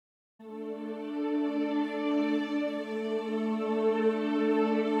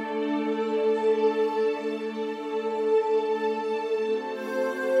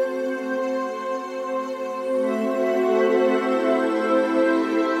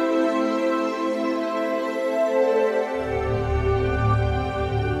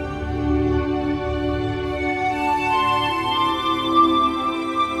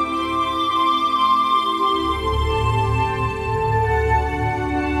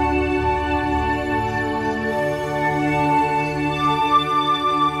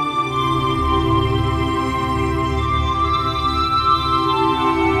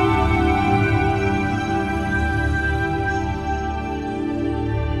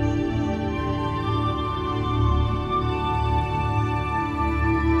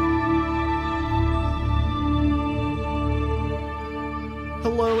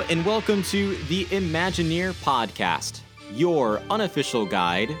and welcome to the Imagineer Podcast, your unofficial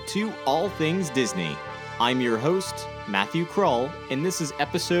guide to all things Disney. I'm your host, Matthew Krull, and this is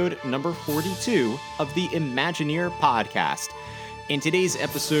episode number 42 of the Imagineer Podcast. In today's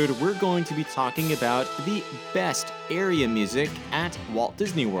episode, we're going to be talking about the best area music at Walt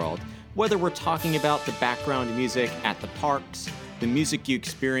Disney World. Whether we're talking about the background music at the parks, the music you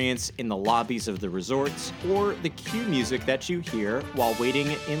experience in the lobbies of the resorts, or the cue music that you hear while waiting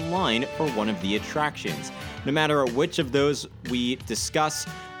in line for one of the attractions. No matter which of those we discuss,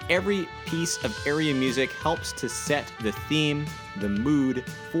 every piece of area music helps to set the theme, the mood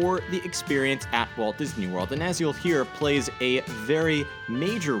for the experience at Walt Disney World, and as you'll hear, plays a very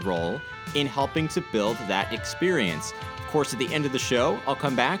major role in helping to build that experience. Of course, at the end of the show, I'll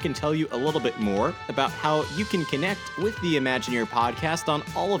come back and tell you a little bit more about how you can connect with the Imagineer Podcast on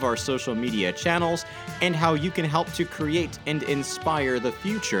all of our social media channels and how you can help to create and inspire the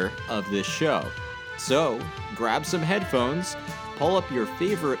future of this show. So, grab some headphones, pull up your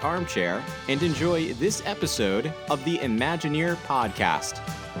favorite armchair, and enjoy this episode of the Imagineer Podcast.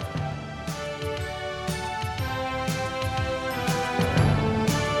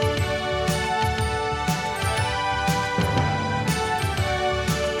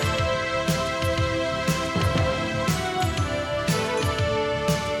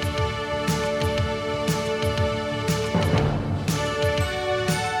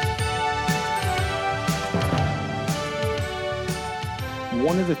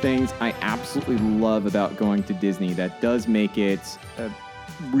 One of the things I absolutely love about going to Disney that does make it a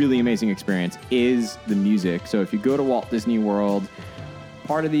really amazing experience is the music. So if you go to Walt Disney World,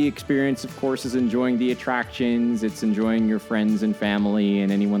 part of the experience, of course, is enjoying the attractions. It's enjoying your friends and family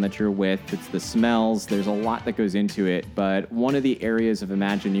and anyone that you're with. It's the smells. There's a lot that goes into it. But one of the areas of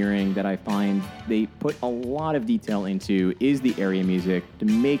Imagineering that I find they put a lot of detail into is the area music to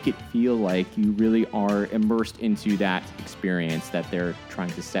make it feel like you really are immersed into that experience that they're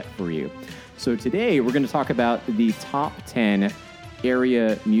trying to set for you. So today we're going to talk about the top 10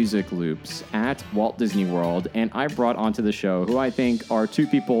 area music loops at Walt Disney World, and I brought onto the show who I think are two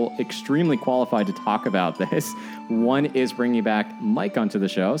people extremely qualified to talk about this. One is bringing back Mike onto the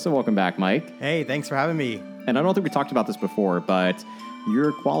show, so welcome back, Mike. Hey, thanks for having me. And I don't think we talked about this before, but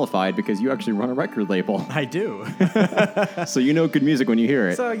you're qualified because you actually run a record label. I do. So you know good music when you hear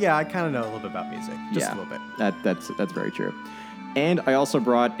it. So yeah, I kind of know a little bit about music, just Yeah, a little bit. That's very true. And I also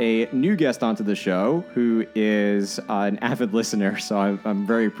brought a new guest onto the show who is an avid listener, so I'm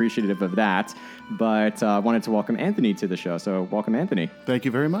very appreciative of that. But I wanted to welcome Anthony to the show. So welcome, Anthony. Thank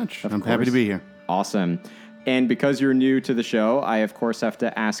you very much. Of I'm course. happy to be here. Awesome. And because you're new to the show, I, of course, have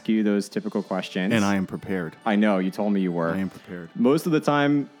to ask you those typical questions. And I am prepared. I know, you told me you were. I am prepared. Most of the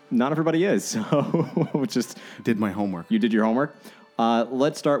time, not everybody is. So just Did my homework. you did your homework.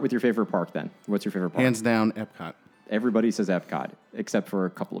 Let's start with your favorite park then. What's your favorite park? Hands down, Epcot. Everybody says Epcot, except for a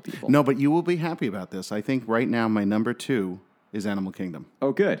couple of people. No, but you will be happy about this. I think right now my number 2 is Animal Kingdom.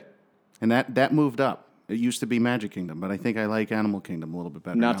 Oh, good. And that moved up. It used to be Magic Kingdom, but I think I like Animal Kingdom a little bit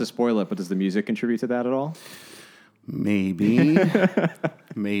better Not now. to spoil it, but does the music contribute to that at all? Maybe.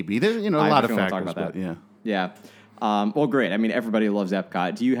 Maybe. There's, a lot of definitely wanna factors, talk about but that. yeah. Yeah. Well, great. I mean, everybody loves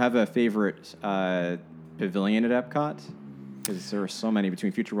Epcot. Do you have a favorite pavilion at Epcot? Because there are so many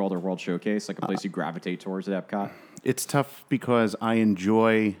between Future World or World Showcase, like a place you gravitate towards at Epcot. It's tough because I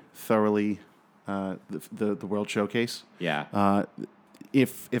enjoy thoroughly the World Showcase. Yeah.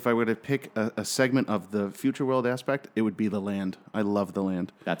 If I were to pick a segment of the Future World aspect, it would be the land. I love the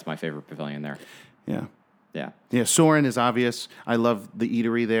land. That's my favorite pavilion there. Yeah. Yeah. Yeah, Soarin' is obvious. I love the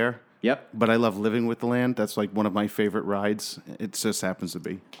eatery there. Yep. But I love Living with the Land. That's like one of my favorite rides. It just happens to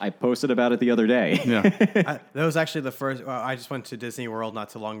be. I posted about it the other day. Yeah. That was actually the first. I just went to Disney World not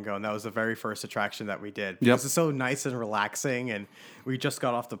too long ago, and that was the very first attraction that we did. Because it's so nice and relaxing, and we just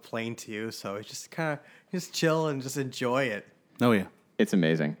got off the plane too, so it's just kind of just chill and just enjoy it. Oh, yeah. It's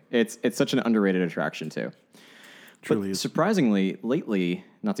amazing. It's such an underrated attraction, too. Truly But is. surprisingly, lately,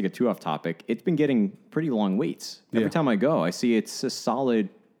 not to get too off topic, it's been getting pretty long waits. Every Yeah. time I go, I see it's a solid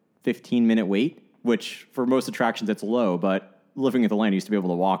 15-minute wait, which for most attractions it's low, but Living with the Land used to be able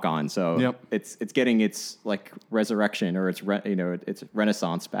to walk on, so Yep. it's getting its like resurrection or its its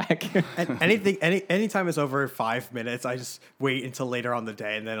renaissance back. And anytime it's over 5 minutes, I just wait until later on the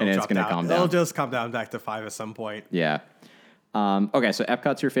day, and then And it'll it's drop gonna down. calm down. It'll just come down back to 5 at some point. Yeah. Okay, so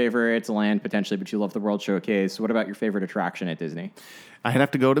Epcot's your favorite land potentially, but you love the World Showcase. What about your favorite attraction at Disney? I'd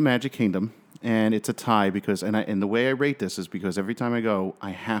have to go to Magic Kingdom, and it's a tie because, and the way I rate this is because every time I go,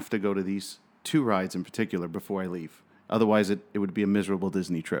 I have to go to these two rides in particular before I leave. Otherwise, it would be a miserable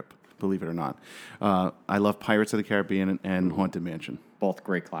Disney trip. believe it or not. I love Pirates of the Caribbean and Haunted Mansion. Both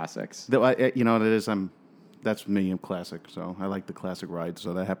great classics. You know what it is? That's me. I'm classic, so I like the classic rides.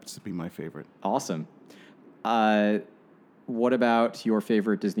 So that happens to be my favorite. Awesome. What about your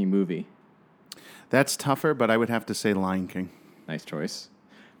favorite Disney movie? That's tougher, but I would have to say Lion King. Nice choice.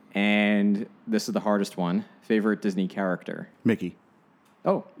 And this is the hardest one. Favorite Disney character? Mickey.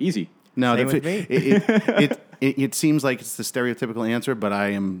 Oh, easy. No, Same with me. it seems like it's the stereotypical answer, but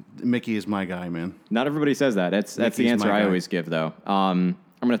Mickey is my guy, man. Not everybody says that. That's the Mickey's answer my I guy. always give, though. I'm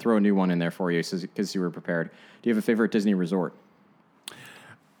going to throw a new one in there for you because you were prepared. Do you have a favorite Disney resort?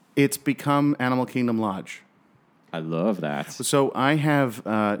 It's become Animal Kingdom Lodge. I love that. So I have,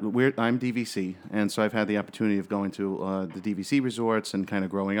 I'm DVC, and so I've had the opportunity of going to the DVC resorts and kind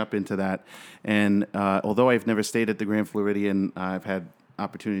of growing up into that. And although I've never stayed at the Grand Floridian, I've had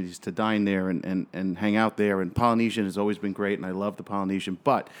opportunities to dine there and hang out there. And Polynesian has always been great, and I love the Polynesian.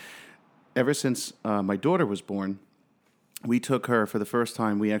 But ever since my daughter was born, we took her for the first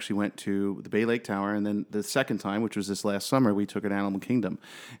time. We actually went to the Bay Lake Tower, and then the second time, which was this last summer, we took her to Animal Kingdom.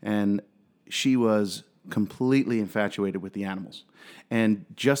 And she was completely infatuated with the animals, and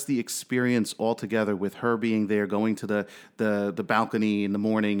just the experience altogether with her being there, going to the balcony in the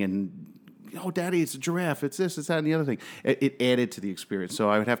morning, and Daddy, it's a giraffe, it's this, it's that, and the other thing. It added to the experience. So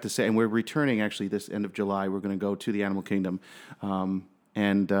I would have to say, and we're returning actually this end of July. We're going to go to the Animal Kingdom,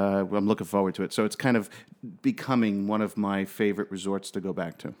 and I'm looking forward to it. So it's kind of becoming one of my favorite resorts to go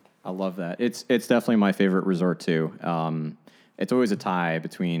back to. I love that. It's definitely my favorite resort too. It's always a tie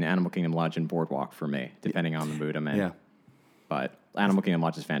between Animal Kingdom Lodge and Boardwalk for me, depending on the mood I'm in. Yeah. But Animal Kingdom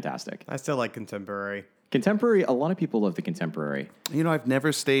Lodge is fantastic. I still like Contemporary. Contemporary, a lot of people love the Contemporary. I've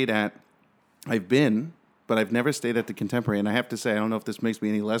never stayed at, but I've never stayed at the Contemporary. And I have to say, I don't know if this makes me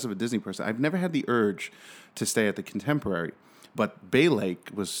any less of a Disney person. I've never had the urge to stay at the Contemporary. But Bay Lake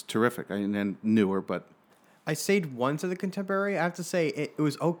was terrific and newer, but... I stayed once at the Contemporary. I have to say, it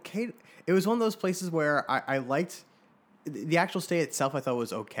was okay. It was one of those places where I liked... The actual stay itself, I thought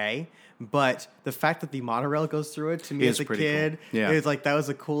was okay, but the fact that the monorail goes through it, to me as a kid, cool. Yeah. it was like that was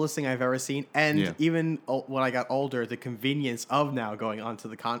the coolest thing I've ever seen. And even when I got older, the convenience of now going onto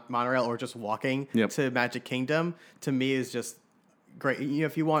the monorail or just walking to Magic Kingdom, to me is just great.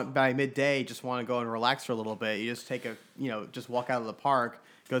 If you want by midday, just want to go and relax for a little bit, you just take just walk out of the park,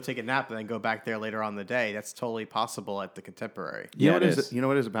 go take a nap, and then go back there later on in the day. That's totally possible at the Contemporary. You know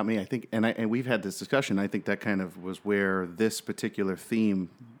what it is about me? I think, and we've had this discussion. I think that kind of was where this particular theme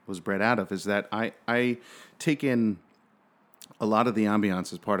was bred out of. Is that I take in a lot of the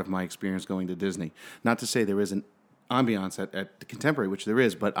ambiance as part of my experience going to Disney. Not to say there isn't ambiance at the Contemporary, which there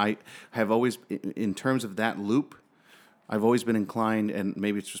is, but I have always, in terms of that loop, I've always been inclined, and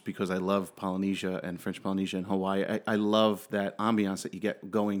maybe it's just because I love Polynesia and French Polynesia and Hawaii. I love that ambiance that you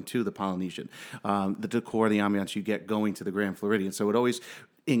get going to the Polynesian, the decor, the ambiance you get going to the Grand Floridian. So it always,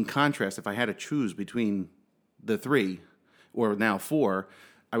 in contrast, if I had to choose between the three, or now four,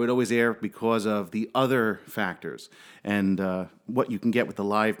 I would always err because of the other factors and what you can get with the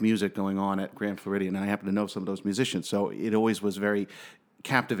live music going on at Grand Floridian. And I happen to know some of those musicians, so it always was very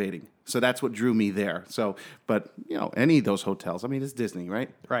captivating. So that's what drew me there. So, but any of those hotels, I mean, it's Disney, right?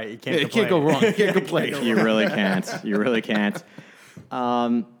 Right. You can't go wrong. You can't complain. You really can't. You really can't.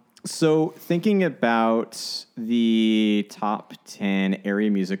 So thinking about the top 10 area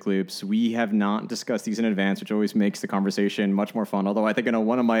music loops, we have not discussed these in advance, which always makes the conversation much more fun. Although I think I know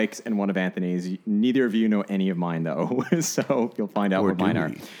one of Mike's and one of Anthony's. Neither of you know any of mine, though. So you'll find out what mine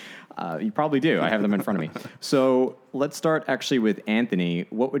are. You probably do. I have them in front of me. So let's start actually with Anthony.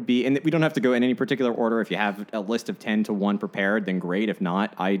 What would be, and we don't have to go in any particular order. If you have a list of 10 to 1 prepared, then great. If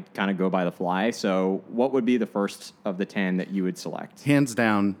not, I kind of go by the fly. So what would be the first of the 10 that you would select? Hands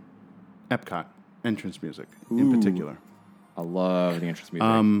down, Epcot entrance music in particular. I love the entrance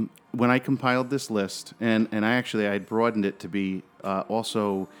music. When I compiled this list, and I broadened it to be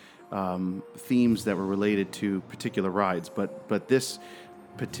also themes that were related to particular rides, but this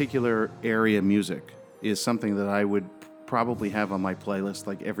particular area music is something that I would probably have on my playlist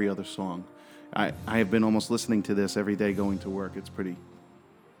like every other song. I have been almost listening to this every day going to work.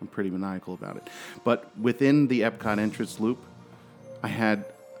 I'm pretty maniacal about it. But within the Epcot entrance loop,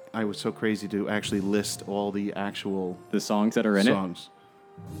 I was so crazy to actually list all the actual the songs that are in songs.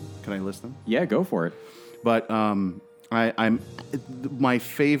 Can I list them? Yeah, go for it. But my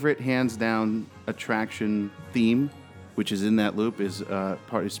favorite hands down attraction theme, which is in that loop, is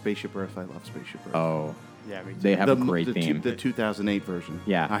part of Spaceship Earth. I love Spaceship Earth. Oh, yeah, me too. They have a great theme. The 2008 version.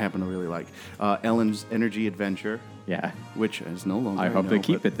 Yeah. I happen to really like. Ellen's Energy Adventure. Yeah. Which is no longer. I hope they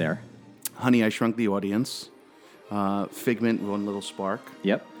keep it there. Honey, I Shrunk the Audience. Figment, One Little Spark.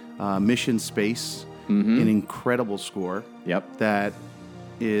 Yep. Mission Space, an incredible score. Yep. That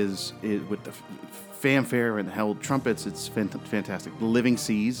is with the fanfare and held trumpets. It's fantastic. Living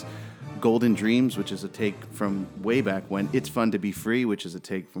Seas, Golden Dreams, which is a take from way back when. It's Fun to Be Free, which is a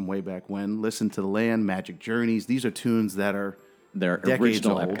take from way back when. Listen to the Land, Magic Journeys. These are tunes that are decades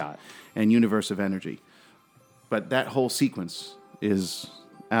original old. Epcot. And Universe of Energy. But that whole sequence is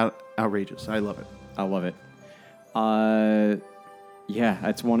outrageous. I love it. I love it. Yeah,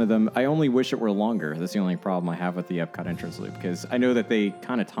 it's one of them. I only wish it were longer. That's the only problem I have with the Epcot entrance loop, because I know that they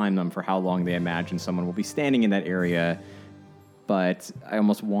kind of time them for how long they imagine someone will be standing in that area, but I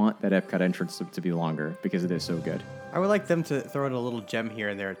almost want that Epcot entrance loop to be longer because it is so good. I would like them to throw in a little gem here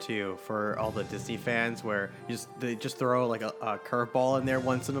and there too for all the Disney fans, where they just throw like a curveball in there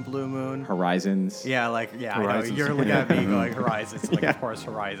once in a blue moon. Horizons. Yeah, Horizons. I know. You're looking at me going Horizons, of course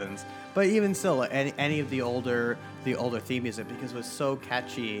Horizons. But even still, like, any of the older theme music, because it was so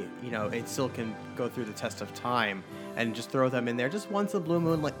catchy, it still can go through the test of time. And just throw them in there just once in a blue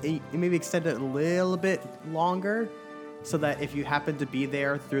moon, like maybe extend it a little bit longer, so that if you happen to be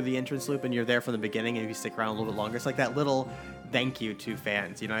there through the entrance loop and you're there from the beginning and if you stick around a little bit longer, it's like that little thank you to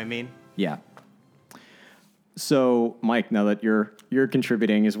fans. You know what I mean? Yeah. So, Mike, now that you're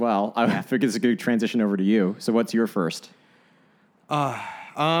contributing as well, I figured it's a good transition over to you. So what's your first?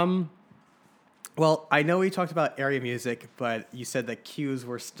 Well, I know we talked about area music, but you said that cues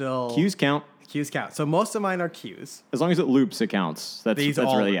were still... Cues count. Cues count. So most of mine are cues. As long as it loops, it counts. That's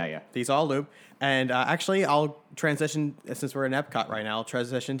really, yeah. These all loop. And actually, I'll transition, since we're in Epcot right now, I'll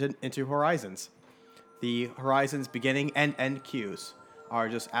transition into Horizons. The Horizons beginning and end cues are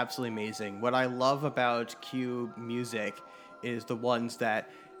just absolutely amazing. What I love about cue music is the ones that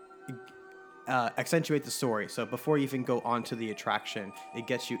accentuate the story. So before you even go onto the attraction, it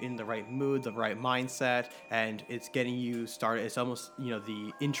gets you in the right mood, the right mindset, and it's getting you started. It's almost,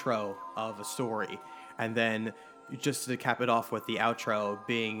 the intro of a story. And then just to cap it off with the outro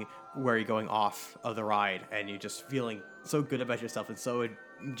being where you're going off of the ride and you're just feeling so good about yourself and so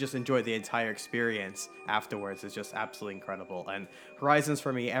just enjoy the entire experience afterwards. It's just absolutely incredible. And Horizons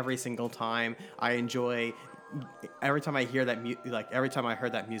for me, every single time I enjoy. Every time I hear that, every time I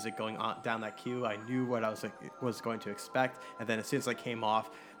heard that music going on down that queue, I knew what I was going to expect. And then as soon as I came off,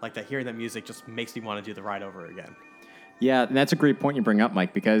 that hearing that music just makes me want to do the ride over again. Yeah, and that's a great point you bring up,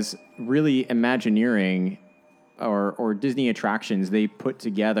 Mike, because really Imagineering or Disney attractions, they put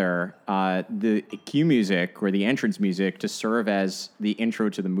together the cue music or the entrance music to serve as the intro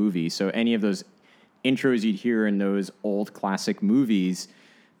to the movie. So any of those intros you'd hear in those old classic movies,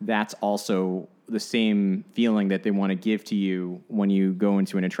 that's also the same feeling that they want to give to you when you go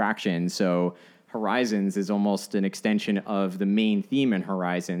into an attraction. So Horizons is almost an extension of the main theme in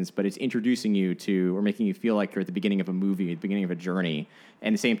Horizons, but it's introducing you to or making you feel like you're at the beginning of a movie, at the beginning of a journey.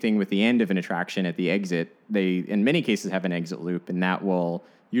 And the same thing with the end of an attraction at the exit. They, in many cases, have an exit loop, and that will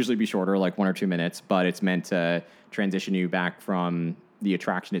usually be shorter, like 1 or 2 minutes, but it's meant to transition you back from the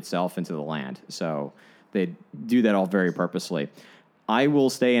attraction itself into the land. So they do that all very purposely. I will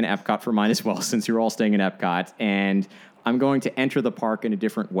stay in Epcot for mine as well, since you're all staying in Epcot, and I'm going to enter the park in a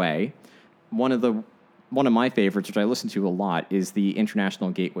different way. One of my favorites, which I listen to a lot, is the International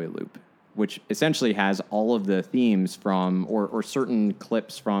Gateway Loop, which essentially has all of the themes from, or certain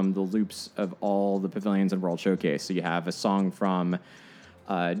clips from the loops of all the pavilions and World Showcase. So you have a song from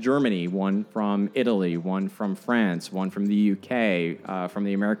Germany, one from Italy, one from France, one from the UK, from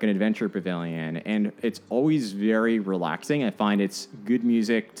the American Adventure Pavilion, and it's always very relaxing. I find it's good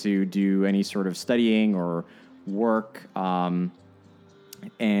music to do any sort of studying or work,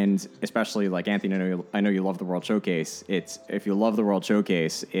 and especially like Anthony, I know you love the World Showcase. If you love the World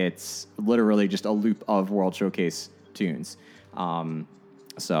Showcase, it's literally just a loop of World Showcase tunes.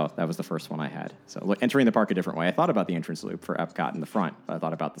 So that was the first one I had. So entering the park a different way. I thought about the entrance loop for Epcot in the front, but I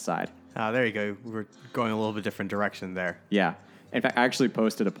thought about the side. There you go. We're going a little bit different direction there. Yeah. In fact, I actually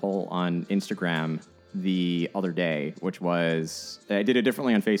posted a poll on Instagram the other day, which was, I did it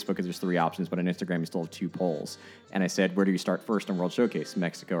differently on Facebook because there's 3 options, but on Instagram you still have 2 polls. And I said, where do you start first in World Showcase,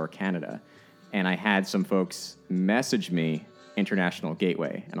 Mexico or Canada? And I had some folks message me International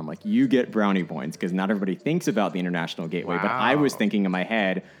Gateway. And I'm like, you get brownie points because not everybody thinks about the International Gateway. Wow. But I was thinking in my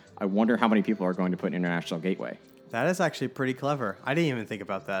head, I wonder how many people are going to put International Gateway. That is actually pretty clever. I didn't even think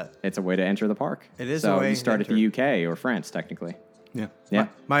about that. It's a way to enter the park. It is so a way you to start at enter. the UK or France, technically. Yeah. Yeah.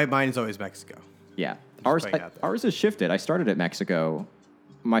 Mine is always Mexico. Yeah. putting it out there. Ours has shifted. I started at Mexico.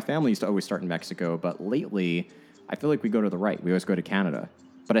 My family used to always start in Mexico, but lately I feel like we go to the right. We always go to Canada.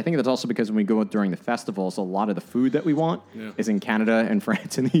 But I think that's also because when we go during the festivals, a lot of the food that we want is in Canada and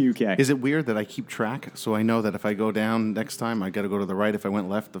France and the UK. Is it weird that I keep track so I know that if I go down next time, I got to go to the right if I went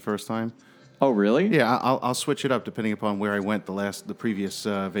left the first time? Oh, really? Yeah, I'll switch it up depending upon where I went the previous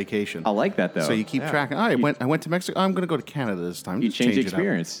vacation. I like that, though. So you keep track. I went to Mexico. I'm going to go to Canada this time. You Just change the it up.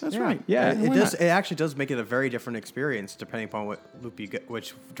 experience. That's right. Yeah. It does. It actually does make it a very different experience depending upon what loop you get,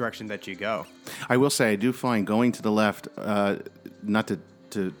 which direction that you go. I will say I do find going to the left, not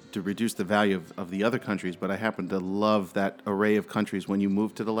to reduce the value of the other countries, but I happen to love that array of countries when you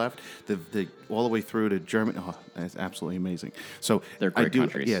move to the left, the all the way through to Germany. Oh, that's absolutely amazing. So They're great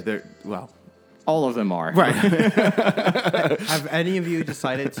countries. Yeah, they're well. All of them are. Right. Have any of you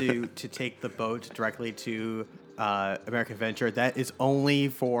decided to take the boat directly to American Adventure? That is only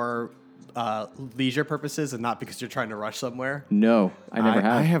for leisure purposes and not because you're trying to rush somewhere? No, I never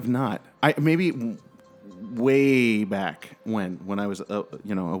have. I have not. I maybe way back when I was a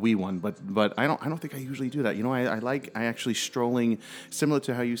wee one, but I don't think I usually do that. I actually strolling, similar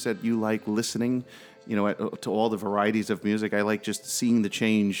to how you said you like listening. To all the varieties of music. I like just seeing the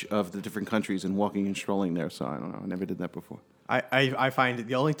change of the different countries and walking and strolling there. So I don't know. I never did that before. I find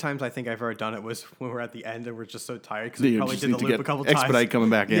the only times I think I've ever done it was when we're at the end and we're just so tired because we probably did the loop a couple times. Expedite coming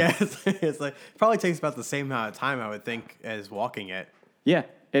back in. Yeah, it's like it probably takes about the same amount of time I would think as walking it. Yeah,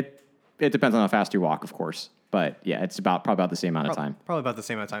 it depends on how fast you walk, of course. But yeah, it's probably about the same amount of time. Probably about the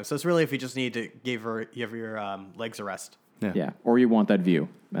same amount of time. So it's really if you just need to give your legs a rest. Yeah, or you want that view.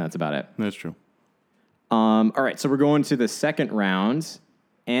 That's about it. That's true. All right, so we're going to the second round.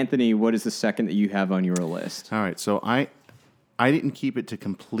 Anthony, what is the second that you have on your list? All right, so I didn't keep it to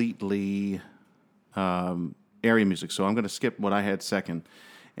completely area music, so I'm going to skip what I had second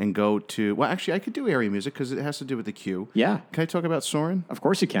and go to... Well, actually, I could do area music because it has to do with the queue. Yeah. Can I talk about Soarin'? Of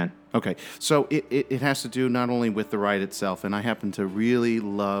course you can. Okay, so it has to do not only with the ride itself, and I happen to really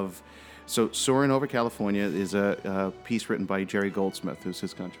love... So Soarin' Over California is a piece written by Jerry Goldsmith, who's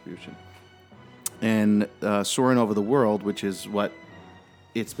his contribution. And Soarin' Over the World, which is what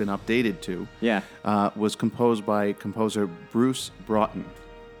it's been updated to, was composed by composer Bruce Broughton.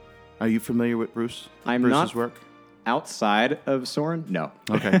 Are you familiar with Bruce's work? Outside of Soarin'? No.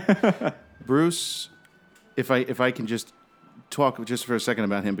 Okay. Bruce, if I can just talk just for a second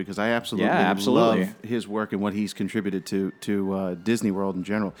about him, because I absolutely love his work and what he's contributed to Disney World in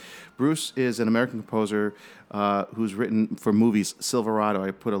general. Bruce is an American composer who's written for movies Silverado,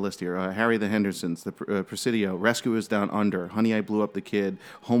 I put a list here, Harry the Hendersons, The Presidio, Rescuers Down Under, Honey, I Blew Up the Kid,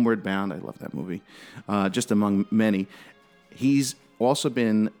 Homeward Bound, I love that movie, just among many. He's also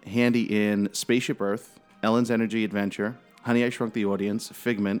been handy in Spaceship Earth, Ellen's Energy Adventure, Honey, I Shrunk the Audience,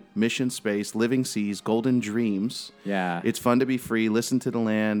 Figment, Mission Space, Living Seas, Golden Dreams. Yeah. It's Fun to Be Free, Listen to the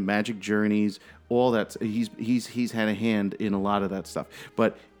Land, Magic Journeys, all that. He's had a hand in a lot of that stuff.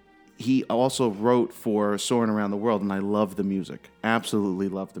 But he also wrote for Soarin' Around the World, and I love the music. Absolutely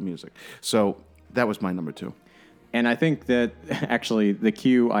love the music. So that was my number 2. And I think that actually the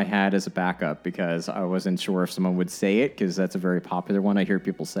cue I had as a backup because I wasn't sure if someone would say it because that's a very popular one I hear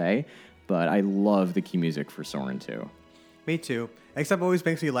people say. But I love the cue music for Soarin' too. Me too. Except it always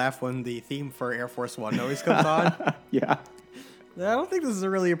makes me laugh when the theme for Air Force One always comes on. Yeah. I don't think this is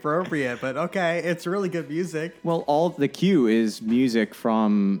really appropriate, but okay, it's really good music. Well, all the cue is music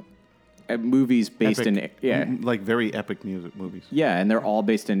from movies based like very epic movies. Yeah, and they're all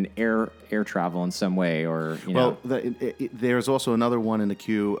based in air travel in some way, or there's also another one in the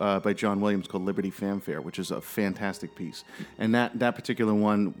queue by John Williams called Liberty Fanfare, which is a fantastic piece. And that particular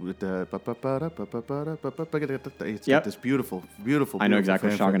one with the it's got this beautiful. I know exactly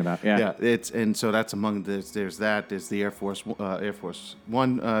what you're talking about. Yeah, yeah. So that's among there's the Air Force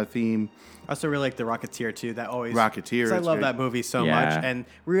One theme. I also really like the Rocketeer too. That always Rocketeer. I love that movie so much, and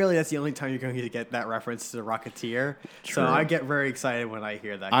really that's the only time you're going to get that reference to the Rocketeer. True. So I get very excited when I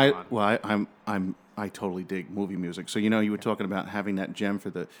hear that. I totally dig movie music. So you were talking about having that gem for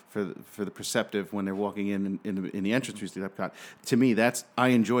the perceptive when they're walking in the entrances to Epcot. To me, I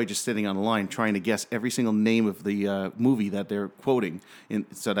enjoy just sitting on the line trying to guess every single name of the movie that they're quoting.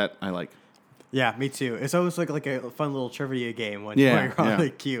 So that I like. Yeah, me too. It's always like a fun little trivia game when you're on the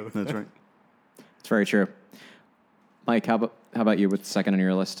queue. That's right. It's very true. Mike, how about you? What's second on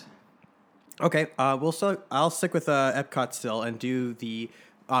your list? Okay, I'll stick with Epcot still and do the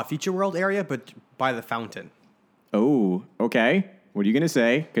Future World area, but by the fountain. Oh, okay. What are you gonna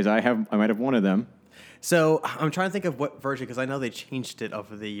say? Because I might have one of them. So I'm trying to think of what version because I know they changed it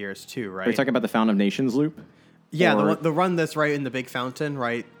over the years too, right? Are you talking about the Fountain of Nations loop? Yeah, the run that's right in the big fountain,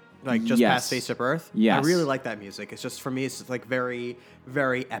 right? like just Yes. past Face Up Earth. Yes. I really like that music. It's just for me, it's like very,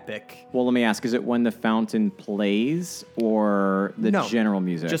 very epic. Well, let me ask: is it when the fountain plays or the No, general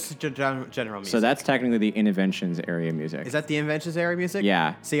music? Just general music. So that's technically the Inventions area music. Is that the Inventions area music?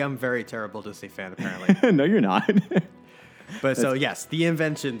 Yeah. See, I'm a very terrible Disney fan apparently. No, you're not. But so yes, the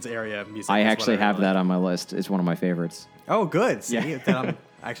Inventions area music. I is what actually have really that like. on my list. It's one of my favorites. Oh, good. See, Yeah. then I'm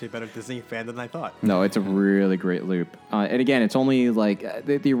actually a better Disney fan than I thought. No, it's a really great loop. And again, it's only like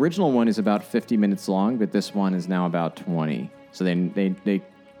the original one is about 50 minutes long, but this one is now about 20. So they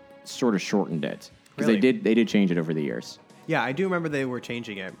sort of shortened it because Really? they did change it over the years. Yeah, I do remember they were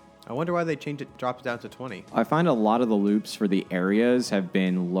changing it. I wonder why they dropped it down to 20. I find a lot of the loops for the areas have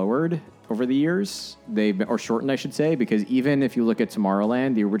been lowered over the years. Or shortened, I should say, because even if you look at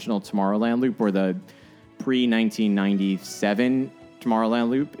Tomorrowland, the original Tomorrowland loop or the pre-1997 Tomorrowland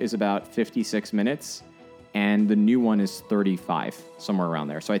loop is about 56 minutes, and the new one is 35, somewhere around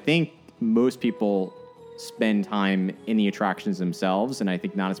there. So I think most people spend time in the attractions themselves, and I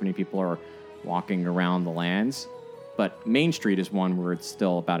think not as many people are walking around the lands. But Main Street is one where it's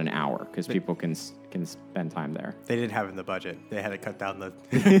still about an hour because people can spend time there. They didn't have it in the budget. They had to cut down the.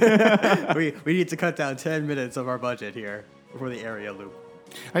 we need to cut down 10 minutes of our budget here for the area loop.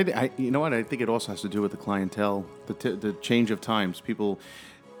 You know what? I think it also has to do with the clientele, the change of times. People,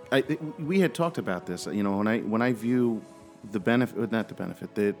 we had talked about this. You know, when I view the benefit, not the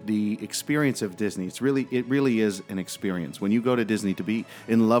benefit, the experience of Disney, it really is an experience. When you go to Disney, to be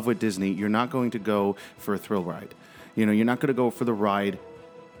in love with Disney, you're not going to go for a thrill ride. You know, you're not going to go for the ride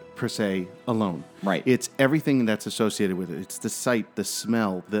per se alone. Right. It's everything that's associated with it. It's the sight, the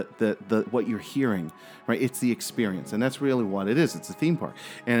smell, the what you're hearing, right? It's the experience. And that's really what it is. It's a theme park.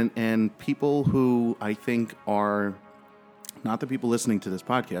 And people who I think are not the people listening to this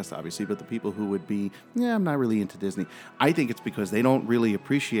podcast, obviously, but the people who would be, I'm not really into Disney. I think it's because they don't really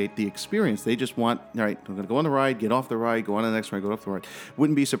appreciate the experience. They just want, all right, I'm going to go on the ride, get off the ride, go on to the next ride, go off the ride.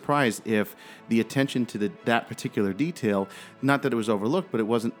 Wouldn't be surprised if the attention to that particular detail, not that it was overlooked, but it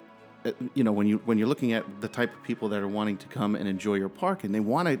wasn't, you know, when you're looking at the type of people that are wanting to come and enjoy your park and they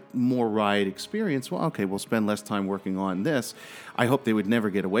want a more ride experience, well, okay, we'll spend less time working on this. I hope they would never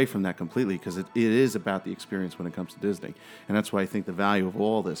get away from that completely because it is about the experience when it comes to Disney. And that's why I think the value of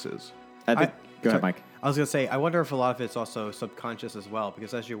all this is. Go ahead, Mike. I was going to say, I wonder if a lot of it's also subconscious as well,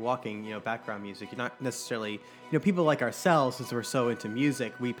 because as you're walking, you know, background music, you're not necessarily, you know, people like ourselves, since we're so into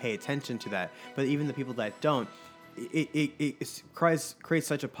music, we pay attention to that. But even the people that don't, it creates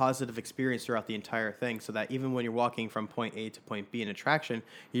such a positive experience throughout the entire thing, so that even when you're walking from point A to point B in attraction,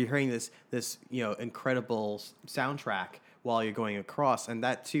 you're hearing this you know, incredible soundtrack while you're going across, and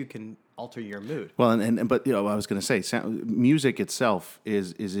that too can alter your mood. Well, but you know, I was going to say, music itself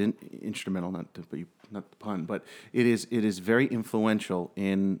is instrumental, not the pun, but it is very influential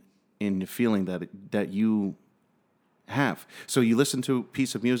in the feeling that you have. So you listen to a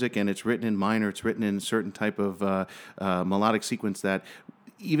piece of music and it's written in minor, it's written in a certain type of melodic sequence that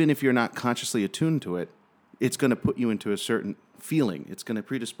even if you're not consciously attuned to it, it's going to put you into a certain feeling. It's going to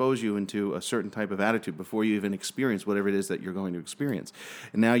predispose you into a certain type of attitude before you even experience whatever it is that you're going to experience.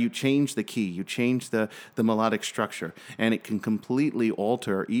 And now you change the key, you change the melodic structure, and it can completely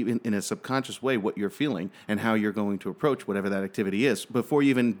alter, even in a subconscious way, what you're feeling and how you're going to approach whatever that activity is before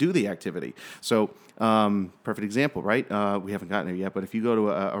you even do the activity. So, perfect example, right? We haven't gotten there yet, but if you go to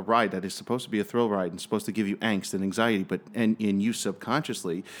a ride that is supposed to be a thrill ride and supposed to give you angst and anxiety, and you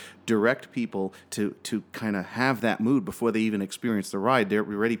subconsciously direct people to kind of have that mood before they even experience the ride, they're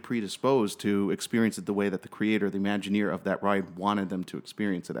already predisposed to experience it the way that the creator, the Imagineer of that ride wanted them to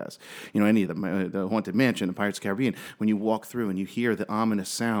experience it as. You know, any of them, the Haunted Mansion, the Pirates of the Caribbean, when you walk through and you hear the ominous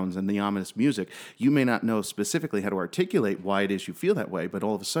sounds and the ominous music, you may not know specifically how to articulate why it is you feel that way, but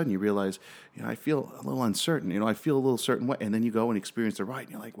all of a sudden you realize, you know, I feel a little uncertain, you know, I feel a little certain way, and then you go and experience the ride,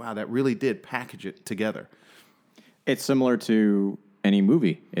 and you're like, wow, that really did package it together. It's similar to any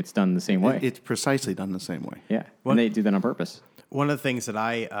movie. It's done the same way. It's precisely done the same way. Yeah, and they do that on purpose. One of the things that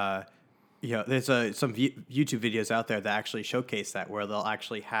I, you know, there's some YouTube videos out there that actually showcase that, where they'll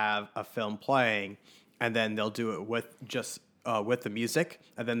actually have a film playing, and then they'll do it with just with the music,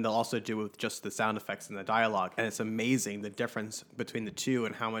 and then they'll also do it with just the sound effects and the dialogue. And it's amazing the difference between the two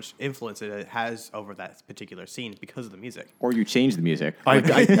and how much influence it has over that particular scene because of the music. Or you change the music.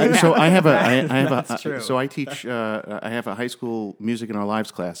 So I have That's true. So I teach. I have a high school music in our lives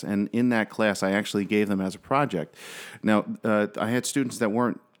class, and in that class, I actually gave them as a project. Now, I had students that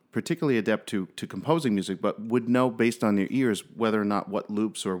weren't particularly adept to composing music, but would know based on their ears whether or not what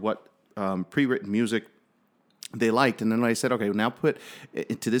loops or what pre-written music they liked. And then I said, okay, now put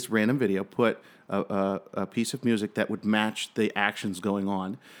into this random video, put a piece of music that would match the actions going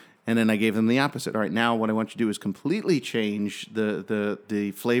on. And then I gave them the opposite. All right, now what I want you to do is completely change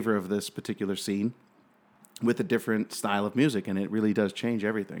the flavor of this particular scene with a different style of music, and it really does change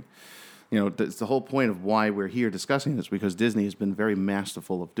everything. It's the whole point of why we're here discussing this, because Disney has been very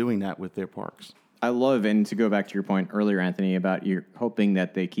masterful of doing that with their parks. I love, and to go back to your point earlier, Anthony, about you're hoping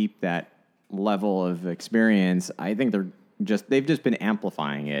that they keep that level of experience. I think they've just been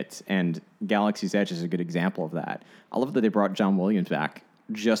amplifying it, and Galaxy's Edge is a good example of that. I love that they brought John Williams back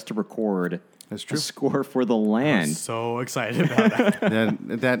just to record a score for The Land. I'm so excited about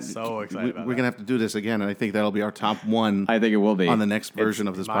that. So excited about we're going to have to do this again, and I think that'll be our top one. I think it will be. On the next version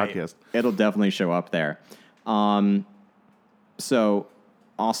of this podcast. It'll definitely show up there. So,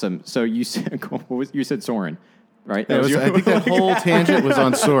 awesome. So you said Soarin', right? I think that whole tangent was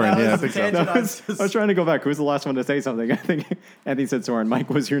on Soarin'. Yeah, I think so. I was trying to go back. Who was the last one to say something? I think Anthony said Soarin'. Mike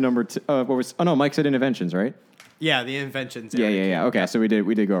was your number two. Mike said Interventions, right? Yeah, the Inventions. Yeah. Okay, so we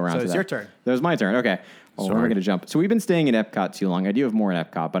did go around. So it's your turn. That was my turn. Okay. Well, we're going to jump. So we've been staying in Epcot too long. I do have more in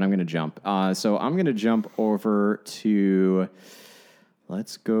Epcot, but I'm going to jump. So I'm going to jump over to.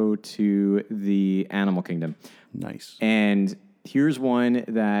 Let's go to the Animal Kingdom. Nice. And here's one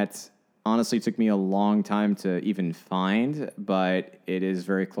that honestly took me a long time to even find, but it is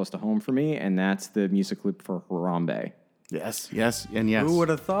very close to home for me, and that's the music loop for Harambe. Yes, and yes. Who would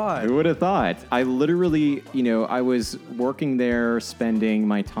have thought? I literally, I was working there, spending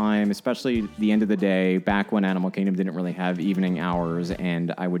my time, especially the end of the day, back when Animal Kingdom didn't really have evening hours,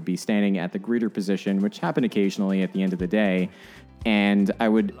 and I would be standing at the greeter position, which happened occasionally at the end of the day, and I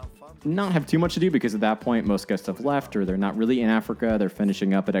would not have too much to do because at that point, most guests have left, or they're not really in Africa. They're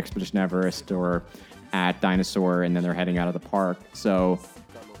finishing up at Expedition Everest or at Dinosaur, and then they're heading out of the park. So,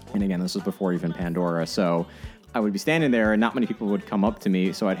 and again, this was before even Pandora, so I would be standing there and not many people would come up to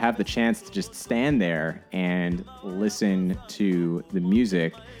me, so I'd have the chance to just stand there and listen to the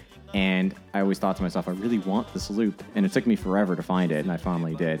music, and I always thought to myself, I really want this loop, and it took me forever to find it, and I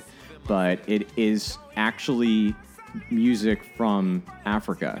finally did. But it is actually music from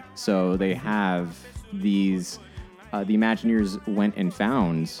Africa, so they have these, the Imagineers went and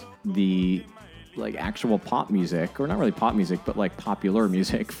found the actual pop music, or not really pop music, but popular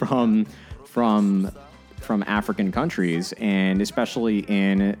music from African countries, and especially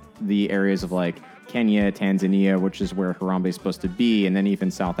in the areas of Kenya, Tanzania, which is where Harambe is supposed to be, and then even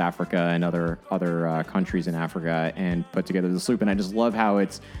South Africa and other countries in Africa, and put together this loop. And I just love how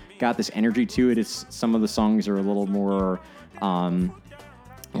it's got this energy to it. It's some of the songs are a little more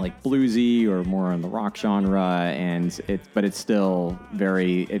bluesy or more in the rock genre, but it's still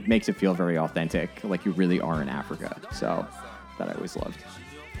it makes it feel very authentic, like you really are in Africa. So that I always loved.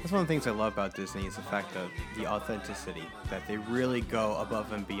 That's one of the things I love about Disney is the fact of the authenticity, that they really go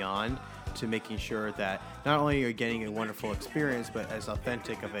above and beyond to making sure that not only you're getting a wonderful experience, but as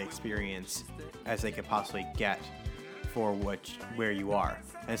authentic of an experience as they could possibly get for where you are.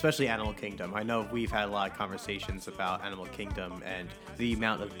 And especially Animal Kingdom. I know we've had a lot of conversations about Animal Kingdom and the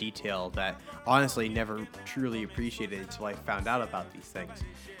amount of detail that honestly never truly appreciated until I found out about these things.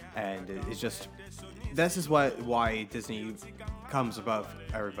 And it's just, this is why Disney comes above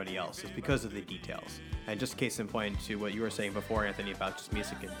everybody else, is because of the details. And just case in point to what you were saying before, Anthony, about just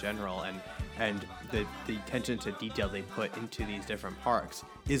music in general and the attention to detail they put into these different parks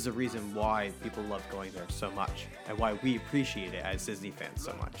is the reason why people love going there so much and why we appreciate it as Disney fans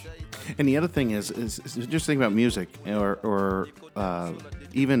so much. And the other thing is just think about music or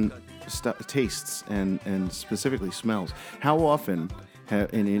even tastes and specifically smells. How often,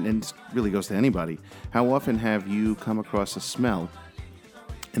 and it really goes to anybody, how often have you come across a smell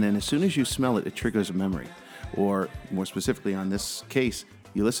and then as soon as you smell it, it triggers a memory? Or more specifically on this case,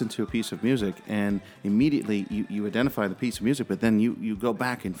 you listen to a piece of music and immediately you identify the piece of music, but then you go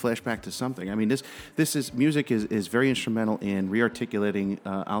back and flash back to something. I mean, music is very instrumental in rearticulating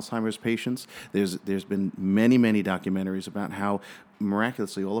Alzheimer's patients. There's been many documentaries about how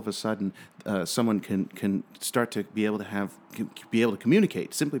miraculously all of a sudden someone can start to be able to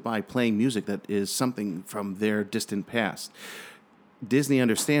communicate simply by playing music that is something from their distant past. Disney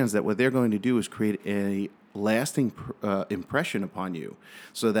understands that what they're going to do is create a lasting impression upon you,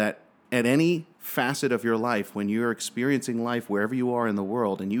 so that at any facet of your life, when you're experiencing life wherever you are in the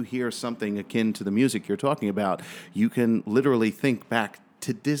world and you hear something akin to the music you're talking about, you can literally think back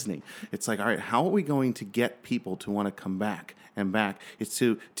to Disney. It's like, all right, how are we going to get people to want to come back and back? It's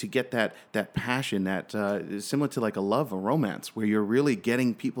to get that passion that is similar to like a love, a romance, where you're really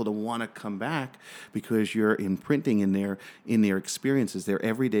getting people to want to come back because you're imprinting in their experiences, their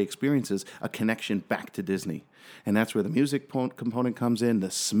everyday experiences, a connection back to Disney. And that's where the music component comes in, the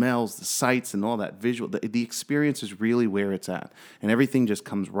smells, the sights, and all that visual. The experience is really where it's at. And everything just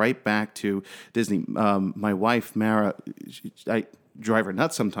comes right back to Disney. My wife, Mara, I drive her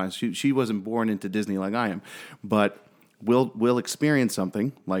nuts sometimes. She wasn't born into Disney like I am. But we'll experience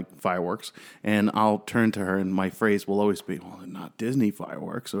something like fireworks, and I'll turn to her, and my phrase will always be, well, they're not Disney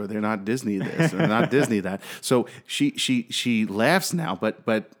fireworks, or they're not Disney this, or they're not Disney that. So she laughs now,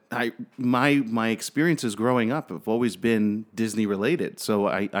 but my experiences growing up have always been Disney related. So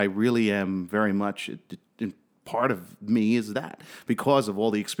I really am very much, part of me is that because of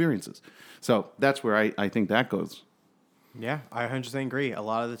all the experiences. So that's where I think that goes. Yeah, I 100% agree. A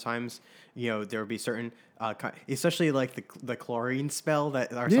lot of the times, there will be certain, especially like the chlorine smell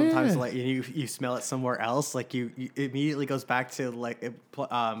that are sometimes like you smell it somewhere else. Like you immediately goes back to like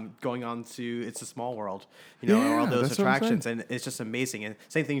going on to It's a Small World, all those attractions, and it's just amazing. And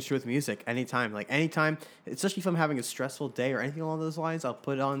same thing is true with music. Anytime, especially if I'm having a stressful day or anything along those lines, I'll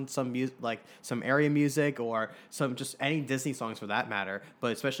put on some music, like some area music or some just any Disney songs for that matter,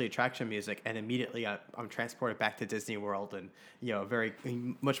 but especially attraction music, and immediately I'm transported back to Disney World and a very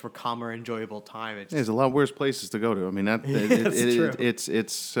much more calmer, enjoyable time. There's a lot worse places to go to. I mean,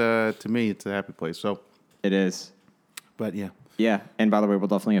 it's to me, it's a happy place. So it is. But yeah. Yeah, and by the way, we'll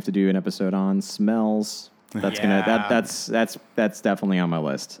definitely have to do an episode on smells. That's that's definitely on my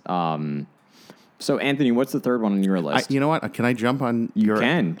list. So Anthony, what's the third one on your list? You know what? Can I jump on your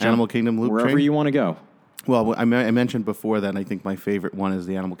Animal Kingdom loop wherever train? you want to go? Well, I mentioned before that I think my favorite one is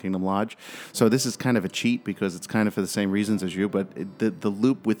the Animal Kingdom Lodge. So this is kind of a cheat because it's kind of for the same reasons as you, but the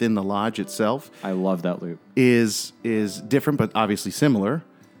loop within the lodge itself, I love that loop, is different but obviously similar,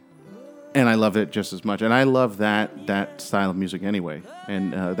 and I love it just as much. And I love that style of music anyway,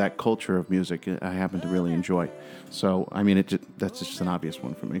 and that culture of music I happen to really enjoy. So I mean, that's just an obvious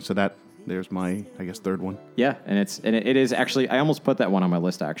one for me. So there's my, I guess, third one. Yeah, and it is actually, I almost put that one on my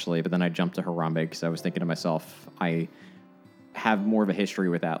list actually, but then I jumped to Harambe because I was thinking to myself, I have more of a history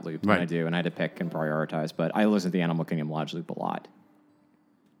with that loop than I do, and I had to pick and prioritize. But I listen to the Animal Kingdom Lodge loop a lot.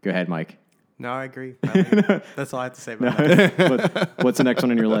 Go ahead, Mike. No, I agree. That's all I have to say about that. What's the next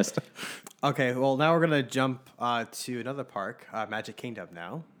one on your list? Okay, well, now we're going to jump to another park, Magic Kingdom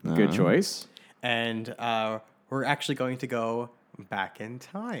now. Good choice. And we're actually going to go back in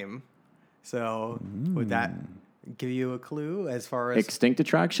time. So would that give you a clue as far as extinct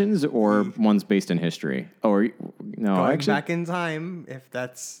attractions or ones based in history? Or no, going back in time, if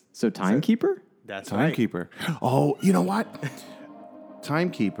that's Timekeeper? That's Timekeeper. Right. Oh, you know what?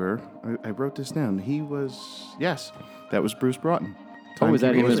 Timekeeper. I wrote this down. That was Bruce Broughton. Was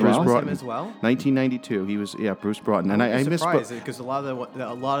that him as well? 1992. He was Bruce Broughton. And I missed because a lot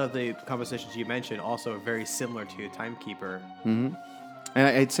of the conversations you mentioned also are very similar to Timekeeper. Mm-hmm. And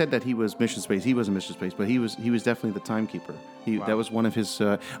I'd said that he was Mission Space. He wasn't Mission Space, but he was definitely the Timekeeper. That was one of his.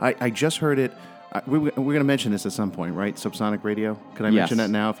 I just heard it. We're going to mention this at some point, right? Subsonic Radio. Can I mention that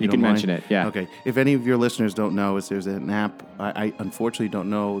now? If you don't mind? Mention it. Yeah. Okay. If any of your listeners don't know, there's an app. I unfortunately don't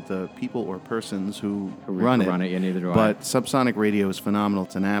know the people or persons who run it. Yeah, neither do I. But Subsonic Radio is phenomenal.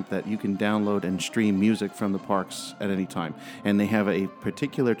 It's an app that you can download and stream music from the parks at any time. And they have a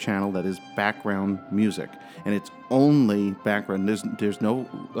particular channel that is background music, and it's only background. There's no.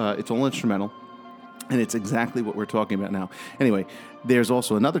 It's all instrumental. And it's exactly what we're talking about now. Anyway, there's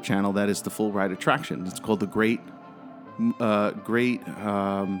also another channel that is the full ride attraction. It's called the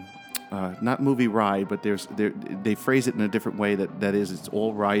not movie ride, but they phrase it in a different way it's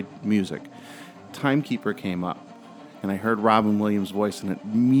all ride music. Timekeeper came up, and I heard Robin Williams' voice, and it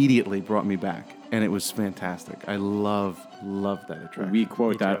immediately brought me back. And it was fantastic. I love that attraction. We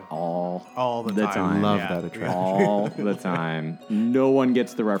quote that all the time. I love that attraction. All the time. No one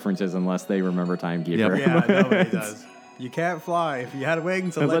gets the references unless they remember Timekeeper. Yep. Yeah, nobody does. You can't fly if you had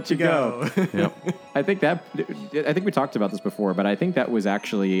wings. I'll let you go. Yep. I think we talked about this before, but I think that was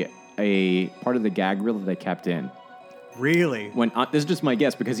actually a part of the gag reel that they kept in. Really? This is just my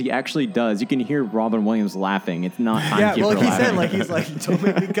guess because he actually does. You can hear Robin Williams laughing. It's not Timekeeper. Yeah, well, he laughing. said he's like, don't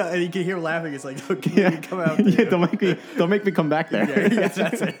make me come, and you can hear him laughing. It's like, okay, come out. Yeah, don't make me come back there. Yeah,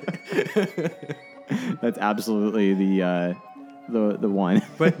 that's it. That's absolutely the one.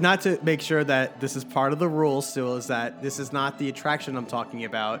 But not to make sure that this is part of the rules still is that this is not the attraction I'm talking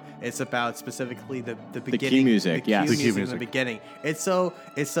about. It's about specifically the beginning. The key music, the key music in the beginning. It's a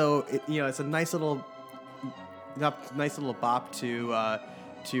nice little nice little bop to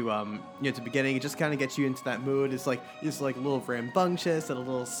the beginning. It just kind of gets you into that mood. It's like a little rambunctious and a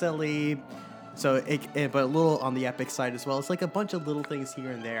little silly. So but a little on the epic side as well. It's like a bunch of little things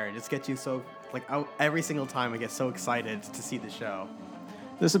here and there. It just gets you so every single time I get so excited to see the show.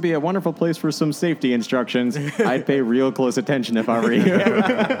 This would be a wonderful place for some safety instructions. I'd pay real close attention if I were you.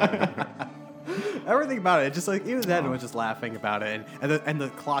 Everything about it, just like even then, I was just laughing about it, and the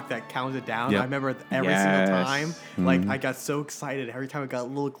clock that counted down. Yep. I remember every single time, like I got so excited every time it got a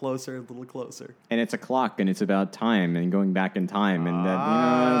little closer, a little closer. And it's a clock, and it's about time and going back in time, and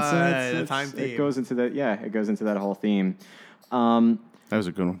the time theme. It goes into that. Yeah, it goes into that whole theme. That was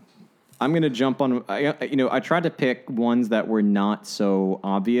a good one. I'm going to jump on, I tried to pick ones that were not so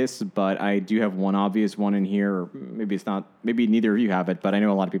obvious, but I do have one obvious one in here. Or maybe it's not, maybe neither of you have it, but I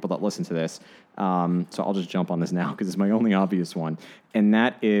know a lot of people that listen to this. So I'll just jump on this now because it's my only obvious one. And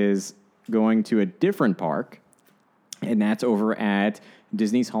that is going to a different park, and that's over at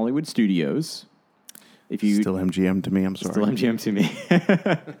Disney's Hollywood Studios. If you Still MGM to me, I'm sorry. Still MGM to me.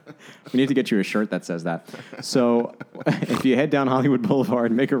 We need to get you a shirt that says that. So if you head down Hollywood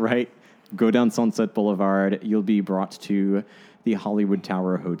Boulevard, make a right, go down Sunset Boulevard, you'll be brought to the Hollywood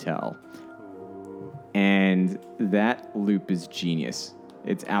Tower Hotel. And that loop is genius.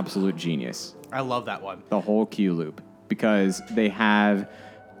 It's absolute genius. I love that one. The whole Q loop. Because they have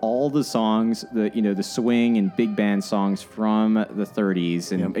all the songs, the swing and big band songs from the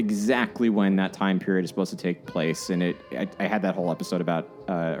 30s and exactly when that time period is supposed to take place. And I had that whole episode about,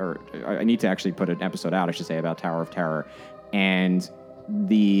 or I need to actually put an episode out, I should say, about Tower of Terror. And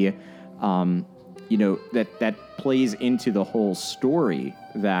the... that plays into the whole story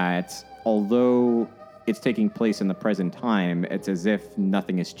that although it's taking place in the present time, it's as if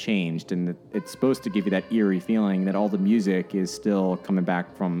nothing has changed. And it's supposed to give you that eerie feeling that all the music is still coming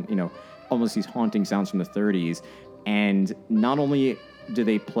back from, almost these haunting sounds from the 30s. And not only do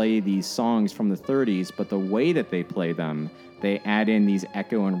they play these songs from the 30s, but the way that they play them, they add in these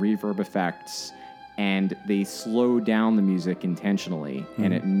echo and reverb effects, and they slow down the music intentionally,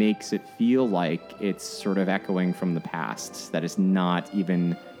 and it makes it feel like it's sort of echoing from the past, that it's not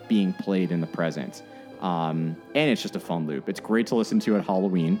even being played in the present. And it's just a fun loop. It's great to listen to at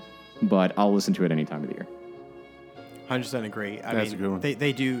Halloween, but I'll listen to it any time of the year. 100% agree. That's a good one.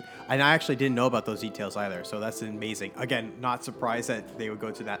 They do, and I actually didn't know about those details either, so that's amazing. Again, not surprised that they would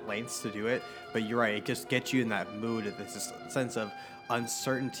go to that lengths to do it, but you're right, it just gets you in that mood, this sense of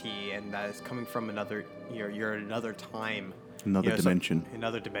uncertainty, and that is coming from another, you're in another time. Another dimension.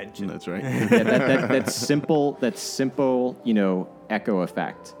 Another dimension. That's right. That simple, echo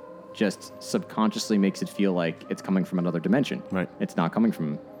effect just subconsciously makes it feel like it's coming from another dimension. Right. It's not coming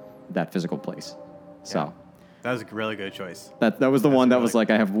from that physical place. So. Yeah. That was a really good choice. That was the one that was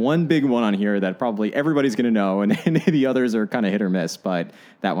like, I have one big one on here that probably everybody's going to know, and the others are kind of hit or miss, but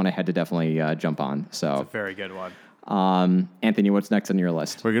that one I had to definitely jump on. So it's a very good one. Anthony, what's next on your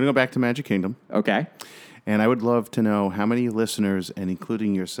list? We're going to go back to Magic Kingdom. Okay. And I would love to know how many listeners, and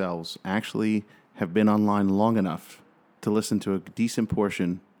including yourselves, actually have been online long enough to listen to a decent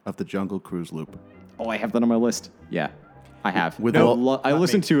portion of the Jungle Cruise loop. Oh, I have that on my list. Yeah. I have. I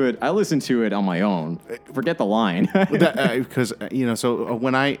listened to it. I listened to it on my own. Forget the line. Because so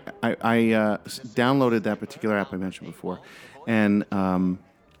when I downloaded that particular app I mentioned before, and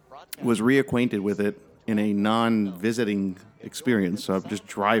was reacquainted with it in a non-visiting experience. So I'm just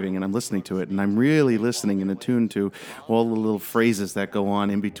driving and I'm listening to it, and I'm really listening and attuned to all the little phrases that go on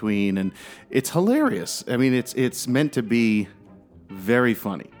in between, and it's hilarious. I mean, it's meant to be very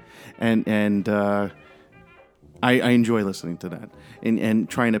funny, and I enjoy listening to that and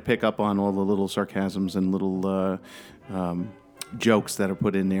trying to pick up on all the little sarcasms and little jokes that are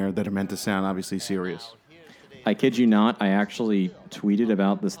put in there that are meant to sound obviously serious. I kid you not. I actually tweeted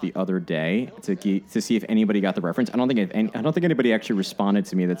about this the other day to see if anybody got the reference. I don't think anybody actually responded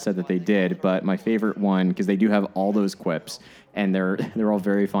to me that said that they did. But my favorite one, because they do have all those quips and they're all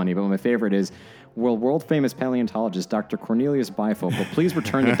very funny. But my favorite is, will world famous paleontologist Dr. Cornelius Bifocal please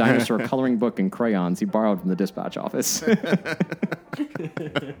return the dinosaur coloring book and crayons he borrowed from the dispatch office?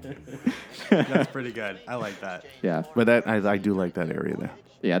 That's pretty good. I like that. Yeah, but I do like that area there.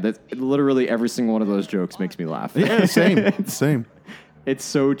 Yeah, literally every single one of those jokes makes me laugh. Yeah, same. It's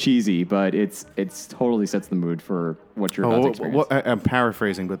so cheesy, but it's totally sets the mood for what you're about to experience. I'm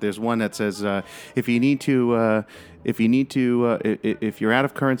paraphrasing, but there's one that says if you're out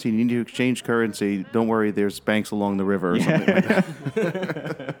of currency and you need to exchange currency, don't worry, there's banks along the river or something like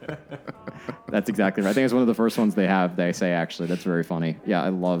that. That's exactly right. I think it's one of the first ones they say, actually. That's very funny. Yeah, I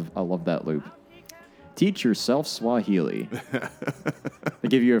love that loop. Teach yourself Swahili. They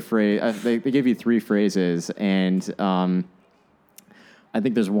give you a phrase. They give you 3 phrases, and I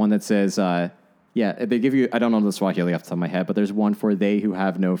think there's one that says, they give you, I don't know the Swahili off the top of my head, but there's one for they who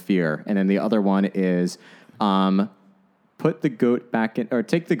have no fear. And then the other one is, put the goat back in, or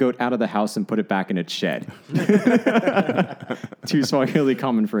take the goat out of the house and put it back in its shed. 2 Swahili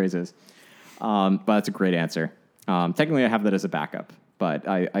common phrases. But that's a great answer. Technically I have that as a backup, but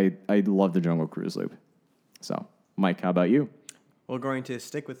I love the Jungle Cruise loop. So, Mike, how about you? We're going to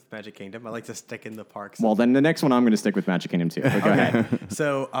stick with Magic Kingdom. I like to stick in the parks. Well, then the next one I'm going to stick with Magic Kingdom too. But go ahead.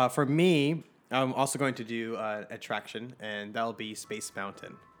 So for me, I'm also going to do attraction, and that'll be Space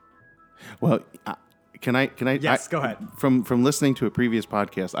Mountain. Well, can I? Yes, go ahead. From listening to a previous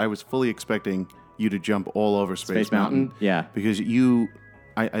podcast, I was fully expecting you to jump all over Space Mountain. Yeah, because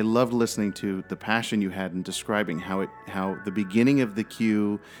I loved listening to the passion you had in describing how the beginning of the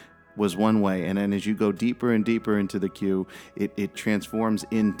queue was one way, and then as you go deeper and deeper into the queue, it transforms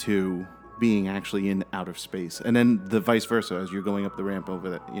into being actually in outer space, and then the vice versa as you're going up the ramp over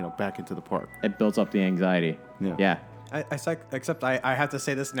the, back into the park. It builds up the anxiety. Yeah. Except I have to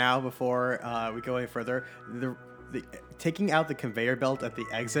say this now before we go any further. The taking out the conveyor belt at the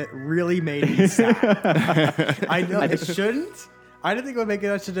exit really made me sad. I know it shouldn't. I didn't think it would make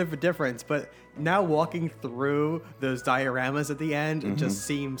much of a difference, but now walking through those dioramas at the end, it just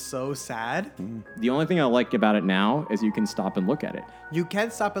seems so sad. The only thing I like about it now is you can stop and look at it. You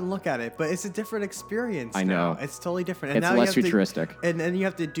can stop and look at it, but it's a different experience. I know. It's totally different. And it's less futuristic. And then you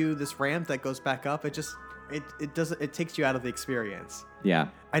have to do this ramp that goes back up. It takes you out of the experience. Yeah.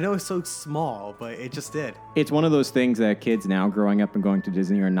 I know it's so small, but it just did. It's one of those things that kids now growing up and going to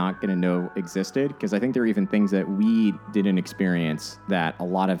Disney are not going to know existed, because I think there are even things that we didn't experience that a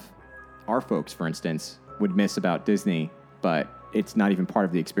lot of our folks, for instance, would miss about Disney, but it's not even part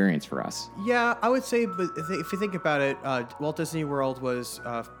of the experience for us. Yeah, I would say, but if you think about it, Walt Disney World was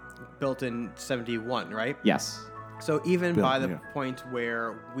built in 1971, right? Yes. So even by the point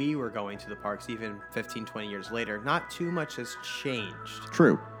where we were going to the parks, even 15, 20 years later, not too much has changed.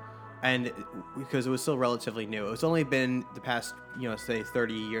 True. And because it was still relatively new. It's only been the past, say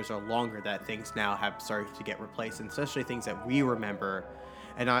 30 years or longer that things now have started to get replaced, and especially things that we remember.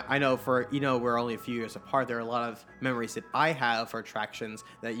 And I know we're only a few years apart, there are a lot of memories that I have for attractions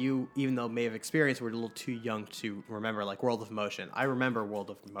that you, even though may have experienced, were a little too young to remember, like World of Motion. I remember World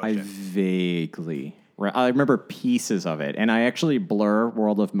of Motion. I remember pieces of it, and I actually blur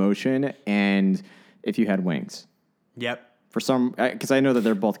World of Motion and If You Had Wings. Yep. For some, because I know that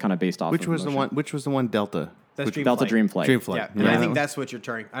they're both kind of based off. Which was the one Delta? That's Delta Dreamflight. Yeah, I think that's what you're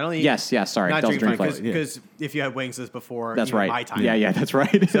turning. I don't think. Yes, sorry, not Delta Dreamflight, because If You Had Wings is before. That's right. My time. Yeah, that's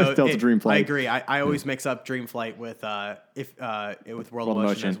right. So Delta Dreamflight. I agree. I always mix up Dreamflight with with World of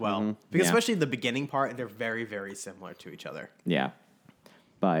Motion as well, because especially the beginning part, they're very, very similar to each other. Yeah.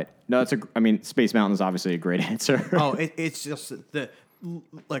 But no, Space Mountain is obviously a great answer. It's just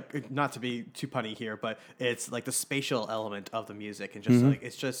not to be too punny here, but it's like the spatial element of the music, and just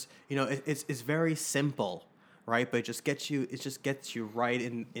it's just it's very simple, right? But it just gets you right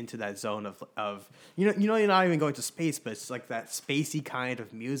into that zone of you're not even going to space, but it's like that spacey kind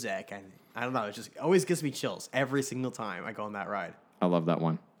of music, and I don't know, it just always gives me chills every single time I go on that ride. I love that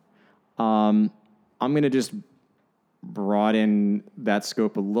one. I'm gonna just broaden that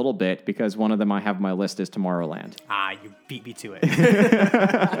scope a little bit, because one of them I have on my list is Tomorrowland. You beat me to it.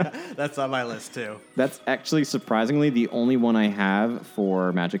 That's on my list too. That's actually surprisingly the only one I have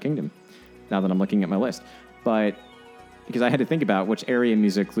for Magic Kingdom, now that I'm looking at my list. But because I had to think about which area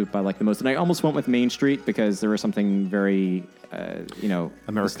music loop I like the most, and I almost went with Main Street because there was something very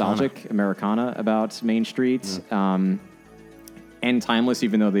nostalgic Americana about Main Street. And timeless,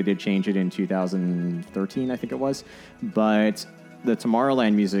 even though they did change it in 2013, I think it was. But the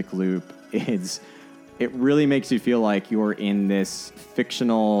Tomorrowland music loop it really makes you feel like you're in this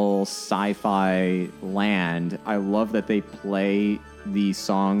fictional sci-fi land. I love that they play these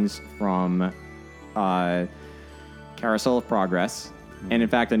songs from Carousel of Progress. And in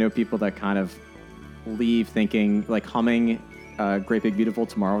fact, I know people that kind of leave thinking, like humming Great Big Beautiful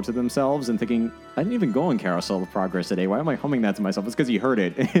Tomorrow to themselves and thinking, I didn't even go on Carousel of Progress today. Why am I humming that to myself? It's because you heard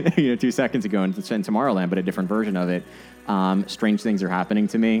it 2 seconds ago in Tomorrowland, but a different version of it. Strange Things Are Happening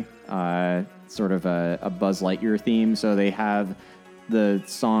to Me, sort of a Buzz Lightyear theme. So they have the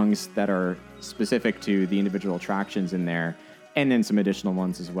songs that are specific to the individual attractions in there, and then some additional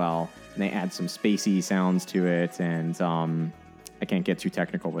ones as well. And they add some spacey sounds to it, and I can't get too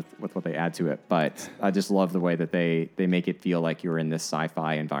technical with what they add to it, but I just love the way that they make it feel like you're in this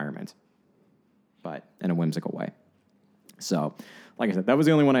sci-fi environment, but in a whimsical way. So like I said, that was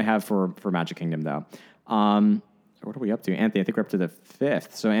the only one I have for Magic Kingdom, though. What are we up to? Anthony, I think we're up to the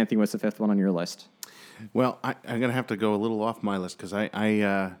 5th. So, Anthony, what's the 5th one on your list? Well, I'm going to have to go a little off my list because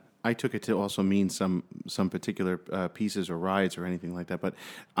I took it to also mean some particular pieces or rides or anything like that. But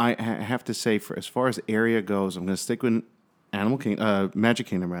I have to say, for as far as area goes, I'm going to stick with Magic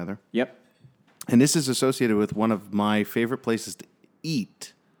Kingdom, rather. Yep. And this is associated with one of my favorite places to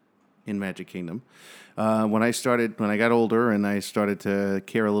eat in Magic Kingdom. When I got older and I started to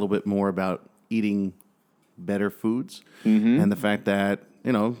care a little bit more about eating better foods, and the fact that,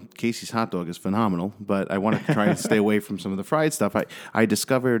 Casey's hot dog is phenomenal, but I wanted to try and stay away from some of the fried stuff. I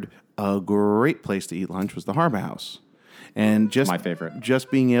discovered a great place to eat lunch was the Harbor House. And my favorite. Just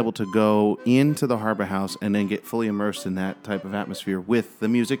being able to go into the Harbor House and then get fully immersed in that type of atmosphere with the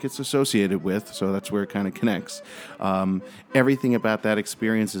music it's associated with, so that's where it kind of connects. Everything about that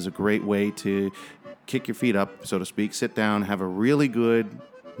experience is a great way to kick your feet up, so to speak, sit down, have a really good,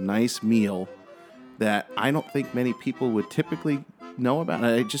 nice meal that I don't think many people would typically know about.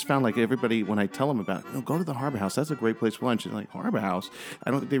 I just found like everybody, when I tell them about it, go to the Harbor House. That's a great place for lunch. And like, Harbor House?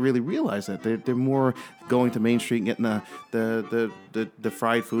 I don't think they really realize that. They're more going to Main Street and getting the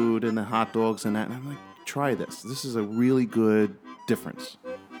fried food and the hot dogs and that. And I'm like, try this. This is a really good difference.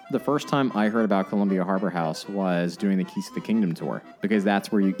 The first time I heard about Columbia Harbor House was doing the Keys to the Kingdom tour, because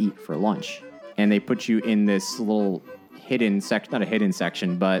that's where you eat for lunch. And they put you in this little hidden section, not a hidden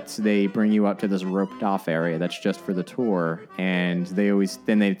section, but they bring you up to this roped off area that's just for the tour. And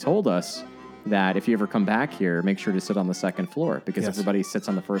they told us that if you ever come back here, make sure to sit on the second floor, because everybody sits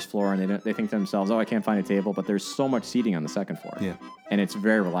on the first floor and they think to themselves, I can't find a table, but there's so much seating on the second floor. Yeah. And it's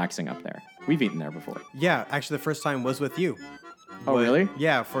very relaxing up there. We've eaten there before. Yeah, actually the first time was with you. Oh, really?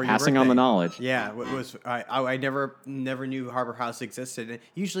 Yeah, for passing your on the knowledge. Yeah, I never knew Harbor House existed. And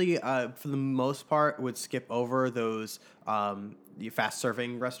usually, for the most part, would skip over those fast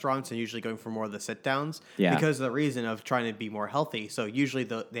serving restaurants and usually going for more of the sit downs. Yeah. Because of the reason of trying to be more healthy. So usually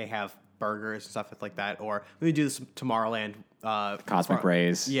they have burgers and stuff like that, or we do this Tomorrowland. Cosmic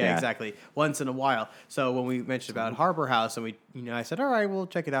Rays. Yeah, exactly. Once in a while. So when we mentioned about Harbor House, and I said, all right, we'll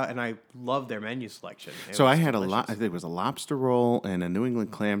check it out, and I loved their menu selection. So I had I think it was a lobster roll and a New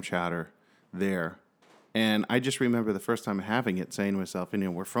England clam chowder there. And I just remember the first time having it, saying to myself,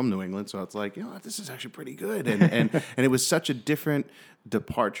 we're from New England, so it's like, this is actually pretty good. And it was such a different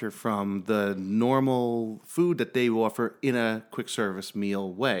departure from the normal food that they offer in a quick service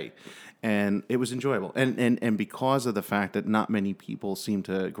meal way. And it was enjoyable. And because of the fact that not many people seem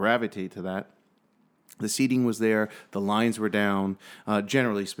to gravitate to that, the seating was there, the lines were down,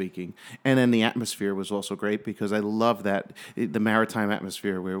 generally speaking. And then the atmosphere was also great, because I love that, the maritime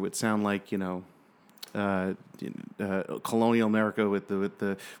atmosphere where it would sound like, colonial America with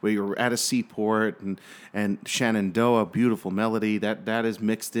the where you're at a seaport and Shenandoah, beautiful melody that is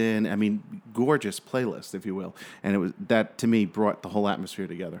mixed in. I mean, gorgeous playlist, if you will. And it was that, to me, brought the whole atmosphere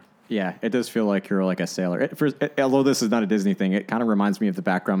together. Yeah, it does feel like you're like a sailor. Although this is not a Disney thing, it kind of reminds me of the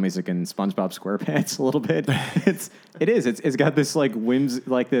background music in SpongeBob SquarePants a little bit. It's got this like whims,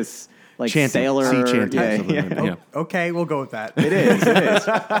 like this like chanting, sailor. Sea chanting. Yeah. Okay, we'll go with that. It is.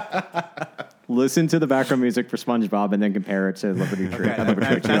 Listen to the background music for SpongeBob and then compare it to Liberty Tree.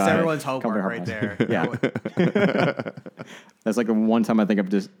 Okay, that's everyone's homework right there. Yeah. That's like the one time I think I've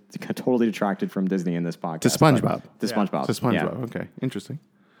just totally detracted from Disney in this podcast. To SpongeBob. To SpongeBob. Yeah. Okay, interesting.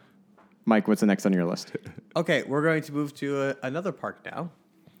 Mike, what's the next on your list? Okay, we're going to move to another park now.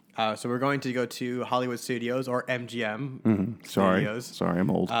 So we're going to go to Hollywood Studios, or MGM Studios. Sorry,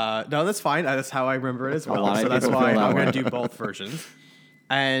 I'm old. No, that's fine. That's how I remember it as well. So that's why I'm going to do both versions.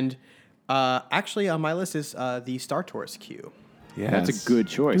 And actually, on my list is the Star Tours queue. Yeah, that's a good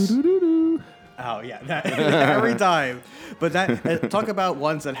choice. Oh yeah, every time. But talk about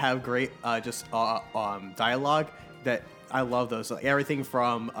ones that have great dialogue. That I love those. Like everything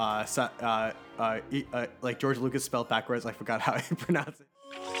from like George Lucas spelled backwards. I forgot how he pronounced it.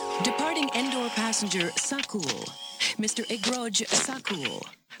 Departing Endor passenger Sakul, Mr. Egroj Sakul,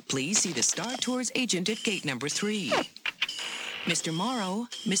 please see the Star Tours agent at gate number 3. Mr. Morrow,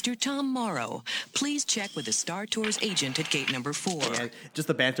 Mr. Tom Morrow, please check with the Star Tours agent at gate number 4. And just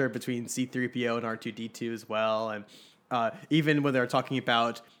the banter between C-3PO and R2-D2 as well. And even when they're talking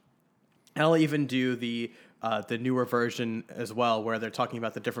about, I'll even do the newer version as well, where they're talking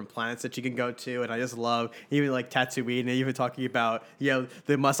about the different planets that you can go to, and I just love even like Tatooine, and even talking about the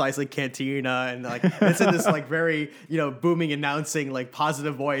Mos Eisley Cantina, and like it's in this like very booming, announcing like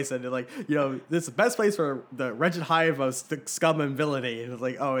positive voice, and like this is the best place for the wretched hive of scum and villainy, and it's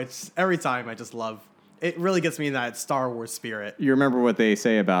like it's every time I just love it. Really gets me in that Star Wars spirit. You remember what they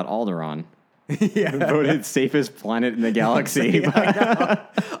say about Alderaan? Voted safest planet in the galaxy. I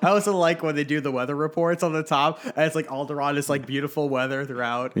also like when they do the weather reports on the top, and it's like Alderaan is like beautiful weather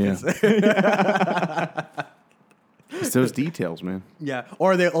throughout. Yeah. It's those details, man. Yeah,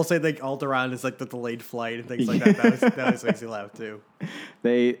 or they'll say like Alderaan is like the delayed flight and things like that. That always makes you laugh too.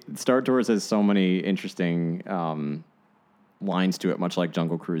 Star Tours has so many interesting lines to it, much like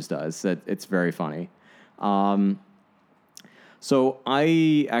Jungle Cruise does. That it's very funny. So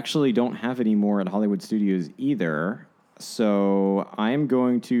I actually don't have any more at Hollywood Studios either. So I'm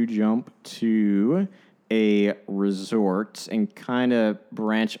going to jump to a resort and kind of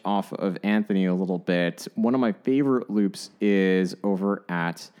branch off of Anthony a little bit. One of my favorite loops is over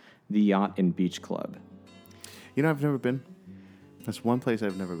at the Yacht and Beach Club. You know, I've never been. That's one place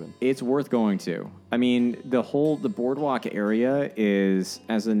I've never been. It's worth going to. I mean, the boardwalk area is,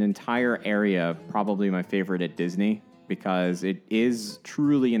 as an entire area, probably my favorite at Disney, because it is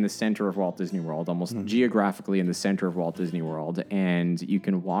truly in the center of Walt Disney World, almost geographically in the center of Walt Disney World. And you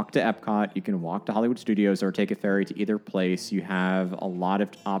can walk to Epcot, you can walk to Hollywood Studios, or take a ferry to either place. You have a lot of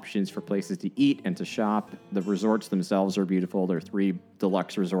options for places to eat and to shop. The resorts themselves are beautiful. They're 3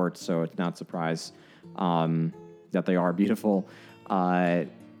 deluxe resorts, so it's not a surprise that they are beautiful.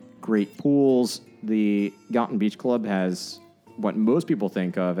 Great pools. The Yacht and Beach Club has what most people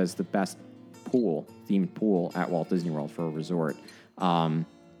think of as the best themed pool at Walt Disney World for a resort.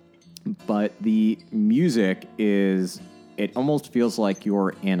 But the music it almost feels like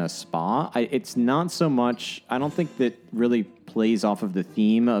you're in a spa. It's not so much, I don't think that really plays off of the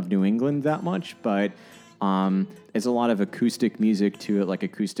theme of New England that much, but there's a lot of acoustic music to it, like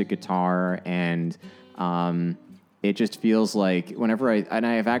acoustic guitar, and it just feels like whenever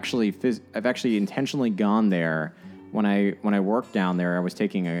I've actually intentionally gone there. When I worked down there, I was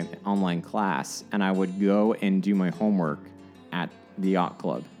taking an online class, and I would go and do my homework at the Yacht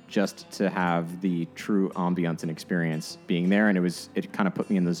Club just to have the true ambiance and experience being there. And it kind of put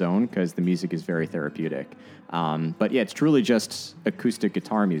me in the zone because the music is very therapeutic. But yeah, it's truly just acoustic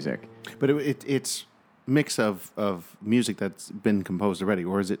guitar music. But it's mix of music that's been composed already,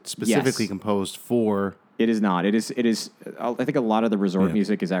 or is it specifically composed for? It is not. It is. I think a lot of the resort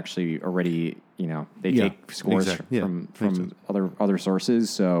music is actually already. They take scores from other sources.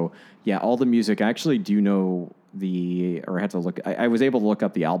 So yeah, all the music. I actually do know I had to look. I was able to look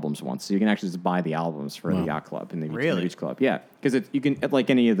up the albums once, so you can actually just buy the albums for the Yacht Club and the Beach Club. Yeah, because you can, like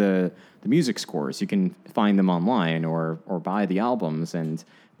any of the music scores, you can find them online or buy the albums. And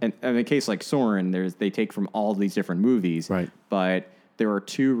in a case like Soarin', they take from all these different movies. Right, but there are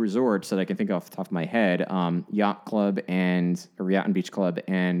 2 resorts that I can think of off the top of my head, Yacht and Beach Club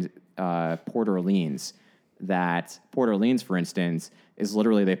and Port Orleans. That Port Orleans, for instance, is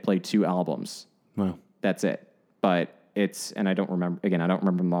literally they play 2 albums. Wow. That's it. But and I don't remember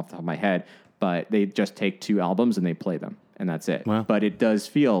them off the top of my head, but they just take 2 albums and they play them, and that's it. Wow. But it does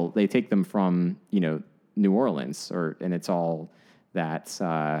feel, they take them from, New Orleans, and it's all that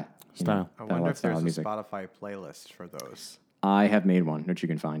style. I wonder if there's a Spotify playlist for those. I have made one, which you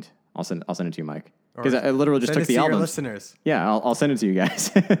can find. I'll send it to you, Mike. Because I literally just took the albums. Your listeners. Yeah, I'll send it to you guys.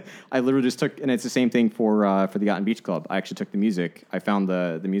 I literally just took, and it's the same thing for the Yacht and Beach Club. I actually took the music. I found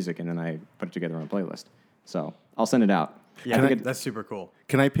the music, and then I put it together on a playlist. So I'll send it out. Yeah, that's super cool.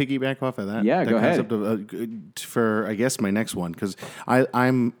 Can I piggyback off of that? Yeah, go ahead. For, I guess, my next one, because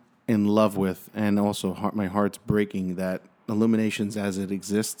I'm in love with, and also my heart's breaking, that Illuminations as it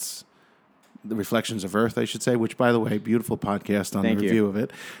exists, the Reflections of Earth, I should say, which, by the way, beautiful podcast on the review of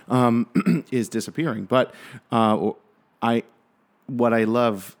it, is disappearing. But what I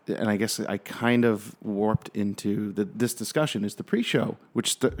love, and I guess I kind of warped into this discussion, is the pre-show,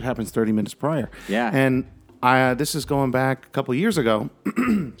 which happens 30 minutes prior. Yeah. And this is going back a couple of years ago.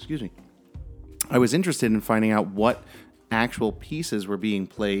 Excuse me. I was interested in finding out what actual pieces were being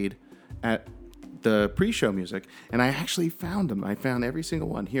played at the pre-show music, and I actually found them. I found every single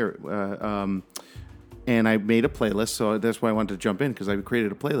one here, and I made a playlist. So that's why I wanted to jump in, because I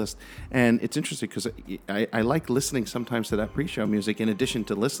created a playlist. And it's interesting because I like listening sometimes to that pre-show music in addition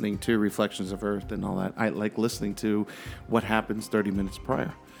to listening to Reflections of Earth and all that. I like listening to what happens 30 minutes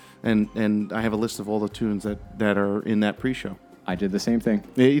prior, and I have a list of all the tunes that are in that pre-show. I did the same thing.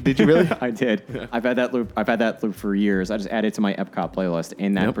 Did you really? I did. Yeah. I've had that loop for years. I just added it to my Epcot playlist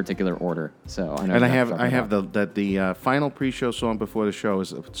in that particular order. So I know. And I have the final pre-show song before the show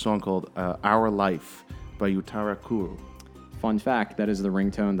is a song called "Our Life" by Utara Kuru. Fun fact: that is the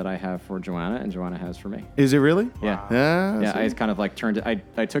ringtone that I have for Joanna, and Joanna has for me. Is it really? Yeah. Wow. Yeah. I just kind of like turned it.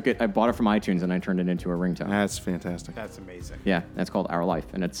 I took it. I bought it from iTunes, and I turned it into a ringtone. That's fantastic. That's amazing. Yeah, that's called Our Life,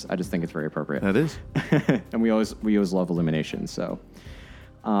 and I just think it's very appropriate. That is. And we always love Illumination. So,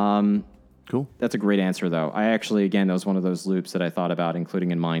 Cool. That's a great answer, though. I actually, again, that was one of those loops that I thought about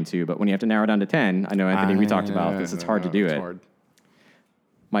including in mine, too. But when you have to narrow it down to 10, I know, Anthony, we talked about this. It's hard to do it. Hard.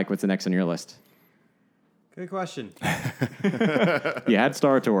 Mike, what's the next on your list? Good question. You had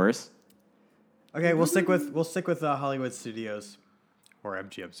Star Tours. Okay, we'll stick with Hollywood Studios or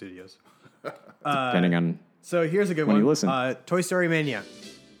MGM Studios. Depending on... So here's a good When one. you listen. Toy Story Mania.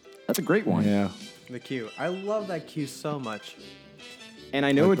 That's a great one. Yeah. The queue. I love that queue so much. And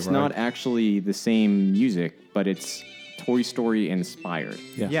I know Like it's the ride. not actually the same music, but it's Toy Story inspired.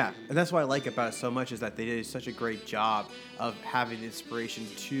 Yeah, and that's what I like about it so much is that they did such a great job of having inspiration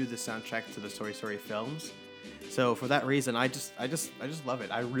to the soundtrack to the Toy Story films. So for that reason, I just love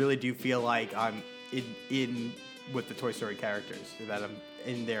it. I really do feel like I'm in with the Toy Story characters, that I'm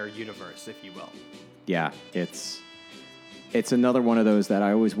in their universe, if you will. Yeah, it's another one of those that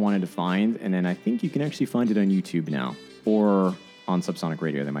I always wanted to find, and then I think you can actually find it on YouTube now, or on Subsonic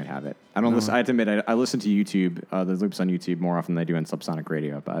Radio. They might have it. I don't listen. I have to admit, I listen to YouTube, the loops on YouTube more often than I do on Subsonic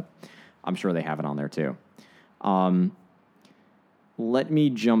Radio, but I'm sure they have it on there too. Let me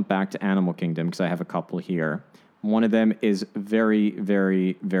jump back to Animal Kingdom because I have a couple here. One of them is very,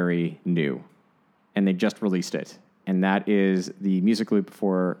 very, very new, and they just released it. And that is the music loop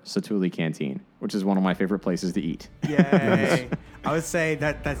for Satuli Canteen, which is one of my favorite places to eat. Yay! I would say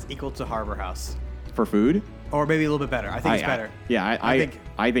that's equal to Harbor House, For food? or maybe a little bit better. I think it's better.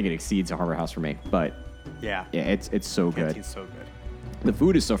 I think it exceeds a Harbor House for me, but Yeah, it's so good. Canteen's so good. The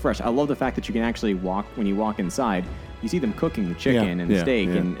food is so fresh. I love the fact that you can actually when you walk inside, you see them cooking the chicken and the steak,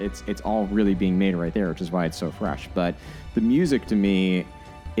 and it's all really being made right there, which is why it's so fresh. But the music to me,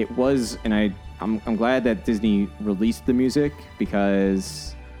 it was, and I'm glad that Disney released the music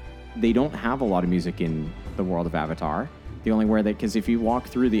because they don't have a lot of music in the world of Avatar. The only where because if you walk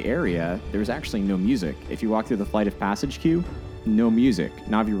through the area, there's actually no music. If you walk through the Flight of Passage queue, no music.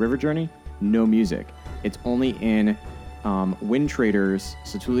 Navi River Journey, no music. It's only in Wind Traders,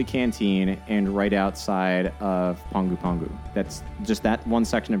 Satuli Canteen, and right outside of Pongu Pongu. That's just that one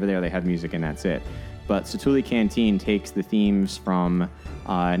section over there. They have music, and that's it. But Satuli Canteen takes the themes from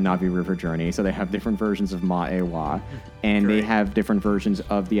Navi River Journey, so they have different versions of Ma'ewa, and they have different versions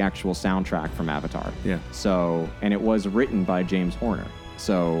of the actual soundtrack from Avatar. Yeah. So, and it was written by James Horner.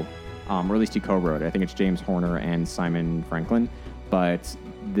 So, or at least he co-wrote it. I think it's James Horner and Simon Franklin, but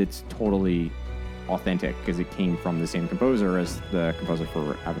it's totally authentic because it came from the same composer as the composer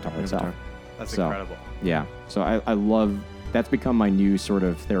for Avatar itself. That's So, incredible. Yeah. So I love, that's become my new sort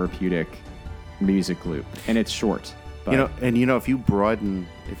of therapeutic music loop, and it's short. But If you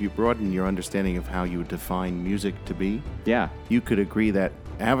broaden your understanding of how you would define music to be, yeah, you could agree that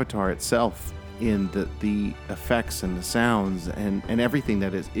Avatar itself, in the effects and the sounds and everything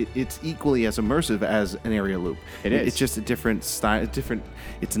that is, it's equally as immersive as an area loop. It is. It's just a different style.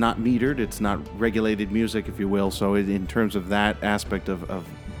 It's not metered. It's not regulated music, if you will. So in terms of that aspect of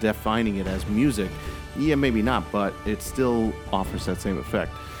defining it as music, yeah, maybe not, but it still offers that same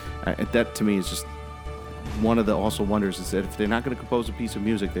effect. That to me is just one of the also wonders is that if they're not going to compose a piece of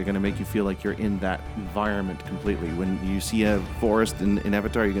music, they're going to make you feel like you're in that environment completely. When you see a forest in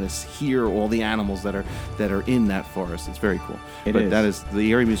Avatar, you're going to hear all the animals that are in that forest. It's very cool. But that is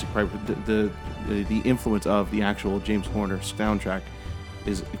the area music part. The influence of the actual James Horner soundtrack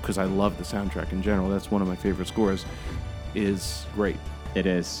is, because I love the soundtrack in general. That's one of my favorite scores. Is great. it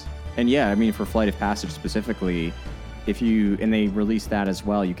is. And yeah, I mean, for Flight of Passage specifically, and they released that as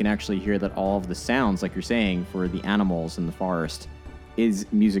well, you can actually hear that all of the sounds, like you're saying, for the animals in the forest is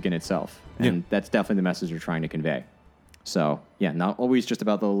music in itself. And that's definitely the message you're trying to convey. So, yeah, not always just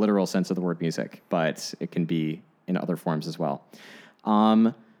about the literal sense of the word music, but it can be in other forms as well.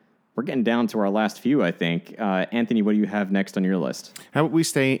 We're getting down to our last few, I think. Anthony, what do you have next on your list? How about we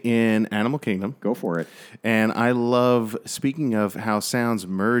stay in Animal Kingdom? Go for it. And I love, speaking of how sounds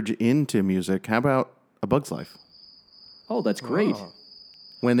merge into music, how about A Bug's Life? Oh, that's great. Oh.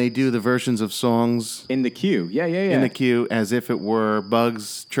 When they do the versions of songs In the queue. Yeah. in the queue as if it were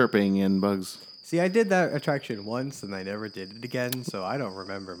bugs chirping and bugs. See, I did that attraction once, and I never did it again, so I don't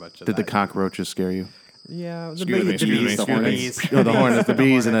remember much of Did that. the cockroaches scare you? Yeah, the Excuse me, bees. the hornets. Oh, the hornets, the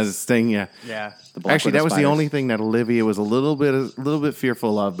bees, and hornets. the sting, yeah. Yeah. The black Actually, widow that was the spiders. only thing that Olivia was a little bit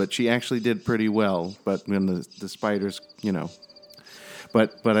fearful of, but she actually did pretty well. But when the spiders,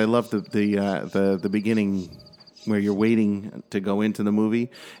 but I love the beginning where you're waiting to go into the movie,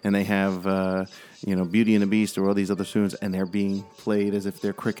 and they have Beauty and the Beast or all these other tunes, and they're being played as if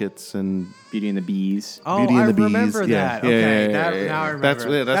they're crickets and Beauty and the Bees. Oh, Beauty and I the Bees. remember Yeah. that. Yeah, Okay, yeah, now yeah. I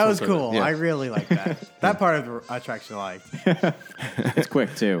remember. That's that was what- cool. yeah. I really like that. That part of the attraction I liked. It's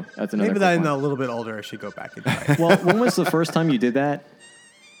quick, too. That's another Maybe quick that one. a little bit older, I should go back and try it. Well, when was the first time you did that?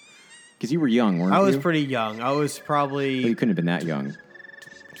 Because you were young, weren't you? I was pretty young. I was Well, probably you couldn't have been that young.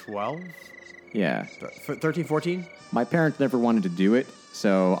 12, Yeah. 13, 14. My parents never wanted to do it,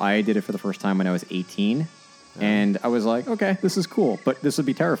 so I did it for the first time when I was 18. And I was like, okay, this is cool, but this would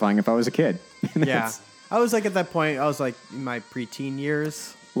be terrifying if I was a kid. Yeah. I was like at that point, I was like in my preteen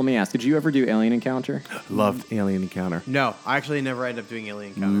years. Let me ask, did you ever do Alien Encounter? Loved Alien Encounter. No, I actually never ended up doing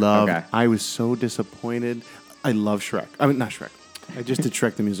Alien Encounter. Loved. Okay. I was so disappointed. I love Shrek. I mean, not Shrek. I just did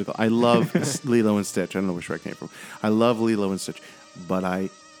Shrek the musical. I love Lilo and Stitch. I don't know where Shrek came from. I love Lilo and Stitch, but I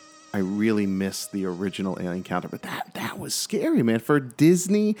really miss the original Alien Encounter. But that was scary, man. For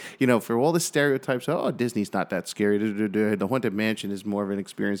Disney, for all the stereotypes, Disney's not that scary. The Haunted Mansion is more of an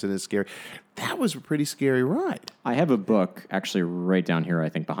experience than it's scary. That was a pretty scary ride. I have a book actually right down here, I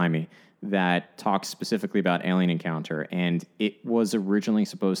think, behind me, that talks specifically about Alien Encounter, and it was originally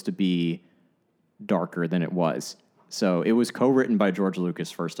supposed to be darker than it was. So it was co-written by George Lucas,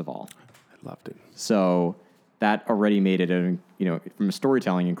 first of all. I loved it. So that already made it, from a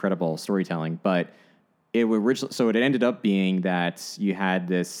storytelling, incredible storytelling. But it ended up being that you had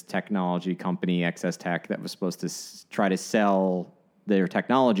this technology company, XS Tech, that was supposed to try to sell their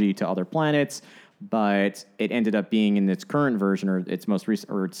technology to other planets, but it ended up being in its current version, or its most recent,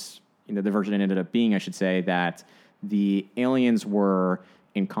 or its the version it ended up being, I should say, that the aliens were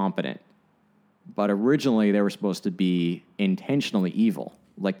incompetent. But originally, they were supposed to be intentionally evil.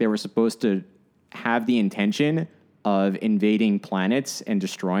 Like, they were supposed to have the intention of invading planets and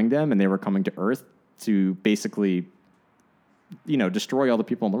destroying them, and they were coming to Earth to basically, destroy all the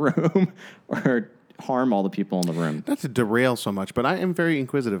people in the room or harm all the people in the room. Not to derail so much, but I am very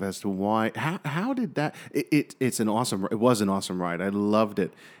inquisitive as to why. How did that? It was an awesome ride. I loved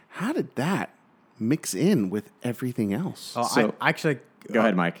it. How did that mix in with everything else? Oh, So- I actually. Go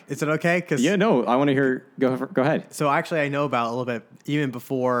ahead, Mike. Is it okay? Yeah, no, I want to hear. Go ahead. So actually, I know about a little bit even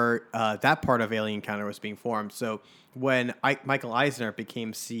before that part of Alien Encounter was being formed. So when Michael Eisner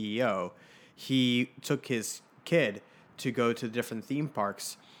became CEO, he took his kid to go to different theme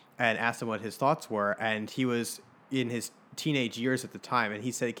parks and asked him what his thoughts were. And he was in his teenage years at the time, and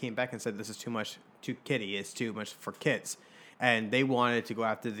he said he came back and said, "This is too much, too kiddie. It's too much for kids." And they wanted to go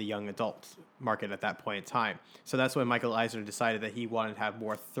after the young adult market at that point in time. So that's when Michael Eisner decided that he wanted to have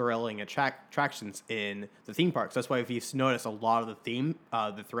more thrilling attractions in the theme parks. That's why if you've noticed, a lot of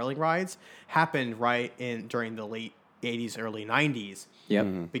the thrilling rides happened during the late 80s, early 90s.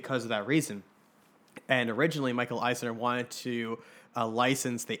 Yep. Because of that reason. And originally, Michael Eisner wanted to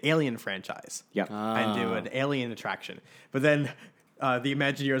license the Alien franchise. Yep. And do an Alien attraction. But then the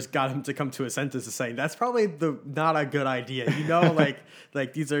Imagineers got him to come to a senses of saying that's probably not a good idea.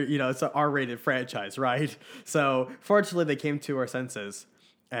 Like these are, it's an R-rated franchise, right? So fortunately, they came to our senses,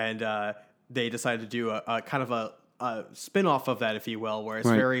 and they decided to do a kind of a spin-off of that, if you will, where it's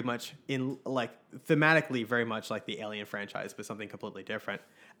Right. very much thematically very much like the Alien franchise, but something completely different.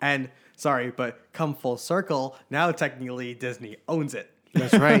 And sorry, but come full circle, now technically Disney owns it.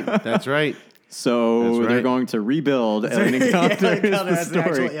 That's right. That's right. So That's they're right. going to rebuild Alien Encounter. Alien Encounter is as the an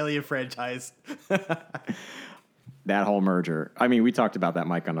actual story. Alien franchise. That whole merger. I mean, we talked about that,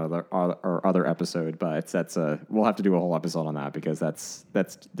 Mike, on our other episode, but we'll have to do a whole episode on that because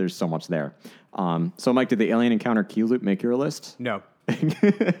there's so much there. So, Mike, did the Alien Encounter key loop make your list? No.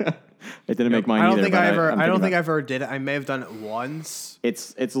 It didn't make mine I don't either. think but I ever. I'm I don't thinking think I about- ever did it. I may have done it once.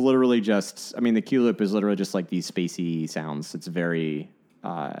 It's literally just. I mean, the Q loop is literally just like these spacey sounds. It's very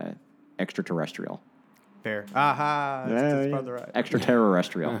extraterrestrial. Fair. Aha. It's part of the ride.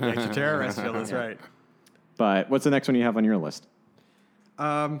 Extraterrestrial. Extraterrestrial. That's right. But what's the next one you have on your list?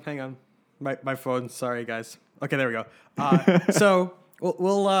 Hang on. My phone. Sorry, guys. Okay, there we go. So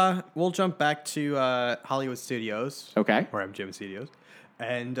we'll jump back to Hollywood Studios. Okay. Or MGM Studios,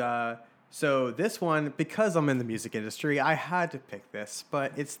 and so this one, because I'm in the music industry, I had to pick this,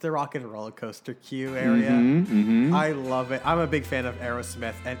 but it's the Rock and Roller Coaster queue area. I love it. I'm a big fan of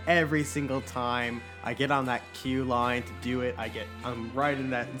Aerosmith, and every single time I get on that queue line to do it, I'm right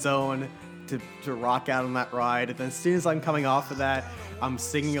in that zone to rock out on that ride. And then as soon as I'm coming off of that, I'm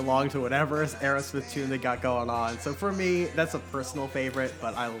singing along to whatever Aerosmith tune they got going on. So for me, that's a personal favorite,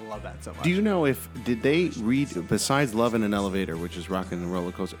 but I love that so much. Do you know did they read, besides Love in an Elevator, which is Rock and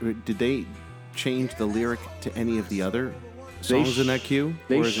Roller Coaster, did they change the lyric to any of the other songs in that queue?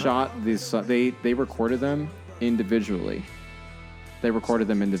 They Or is it- shot this. They recorded them individually. They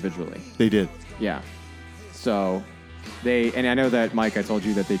They did. Yeah. So and I know that, Mike, I told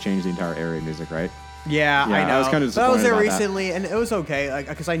you that they changed the entire area music, right? Yeah, I know. I was kind of but I was disappointed there about that. recently, and it was okay.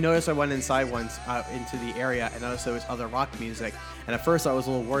 Because I noticed I went inside once into the area, and noticed there was other rock music. And at first, I was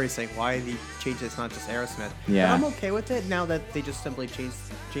a little worried, saying, "Why they changed it? It's not just Aerosmith." Yeah. But I'm okay with it now that they just simply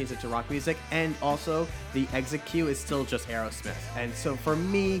changed it to rock music, and also the exit cue is still just Aerosmith. And so for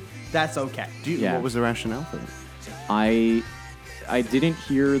me, that's okay. Yeah. What was the rationale for that? I didn't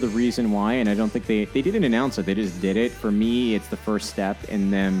hear the reason why, and I don't think they didn't announce it. They just did it. For me, it's the first step in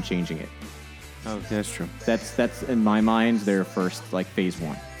them changing it. Oh, that's true. That's in my mind their first like phase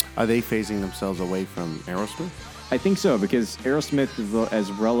one. Are they phasing themselves away from Aerosmith? I think so because Aerosmith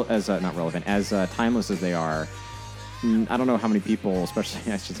is not relevant as timeless as they are. I don't know how many people,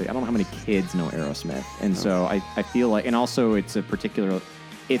 especially I should say, I don't know how many kids know Aerosmith, and so I feel like, and also it's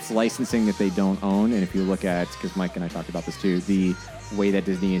it's licensing that they don't own, and if you look at, because Mike and I talked about this too, the way that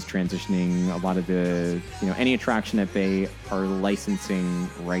Disney is transitioning a lot of the, any attraction that they are licensing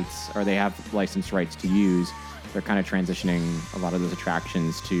rights, or they have licensed rights to use, they're kind of transitioning a lot of those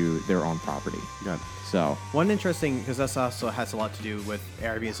attractions to their own property. Got it. So One interesting, because this also has a lot to do with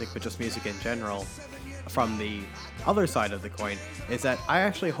air music, but just music in general, from the other side of the coin, is that I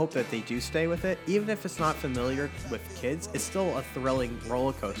actually hope that they do stay with it. Even if it's not familiar with kids, it's still a thrilling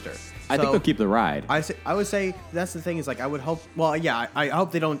roller coaster. I think they'll keep the ride. I would say that's the thing, is like, I would hope, well, yeah, I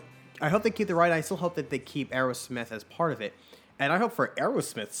hope they don't, I hope they keep the ride. I still hope that they keep Aerosmith as part of it. And I hope for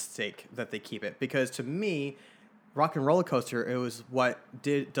Aerosmith's sake that they keep it, because to me, Rock and Roller Coaster, it was what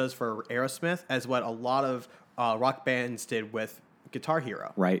does for Aerosmith as what a lot of rock bands did with Guitar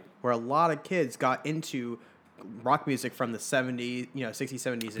Hero. Right. Where a lot of kids got into rock music from the 70s, 60s,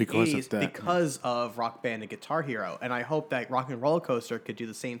 70s, and Because of 80s that. because of Rock Band and Guitar Hero. And I hope that Rock and Roller Coaster could do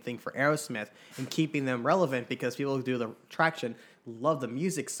the same thing for Aerosmith in keeping them relevant, because people who do the attraction love the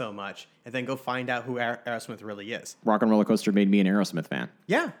music so much, and then go find out who Aerosmith really is. Rock and Roller Coaster made me an Aerosmith fan.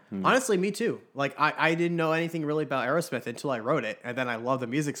 Yeah, honestly, me too. Like, I didn't know anything really about Aerosmith until I wrote it, and then I love the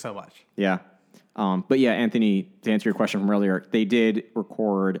music so much. Yeah. But yeah, Anthony, to answer your question from earlier, they did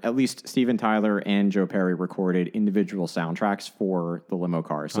record, at least Steven Tyler and Joe Perry recorded individual soundtracks for the limo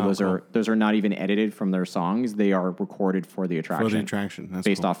cars. So those are not even edited from their songs. They are recorded for the attraction. For the attraction. That's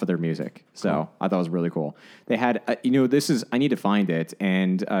based cool. off of their music. So I thought it was really cool. They had, I need to find it.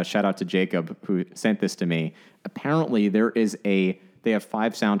 And shout out to Jacob who sent this to me. Apparently they have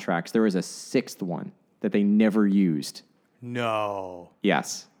 5 soundtracks. There is a 6th one that they never used. No.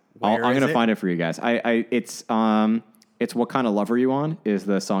 Yes. Where I'm is going to it? find it for you guys. It's What Kind of Love Are You On is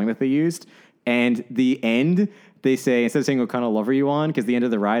the song that they used. And the end, they say, instead of saying What Kind of Love Are You On, because the end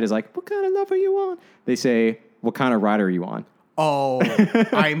of the ride is like, what kind of love are you on? They say, what kind of ride are you on? Oh,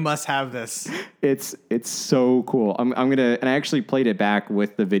 I must have this. It's so cool. I'm gonna, and I actually played it back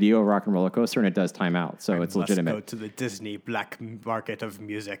with the video of Rock and Roller Coaster, and it does time out, so it's legitimate. Let's go to the Disney black market of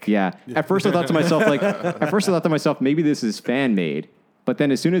music. Yeah. At first I thought to myself, maybe this is fan made. But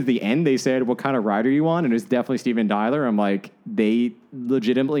then as soon as the end, they said, what kind of ride are you on? And it's definitely Steven Tyler. I'm like, they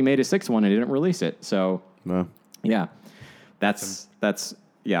legitimately made a 6th one and didn't release it. So Well, yeah, that's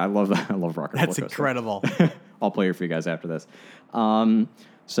I love that. I love Rock and Roller That's Coaster. incredible. I'll play it for you guys after this.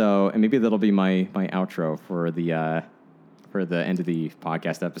 So, and maybe that'll be my outro for the end of the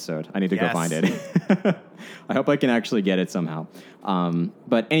podcast episode. I need to go Yes. find it. I hope I can actually get it somehow.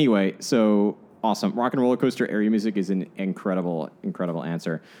 But anyway, so awesome. Rock and Roller Coaster area music is an incredible, incredible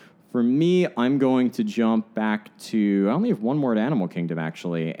answer. For me, I'm going to jump back to, I only have one more at Animal Kingdom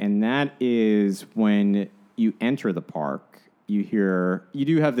actually, and that is when you enter the park. You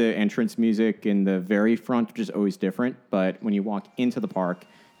do have the entrance music in the very front, which is always different, but when you walk into the park,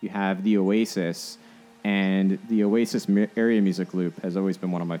 you have the Oasis, and the Oasis area music loop has always been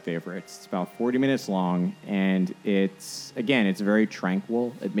one of my favorites. It's about 40 minutes long, and it's very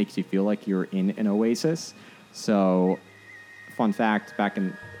tranquil. It makes you feel like you're in an oasis. So, fun fact, back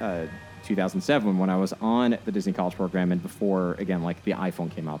in 2007 when I was on the Disney College Program, and before, again, like the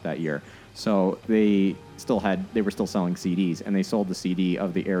iPhone came out that year. So they were still selling CDs, and they sold the CD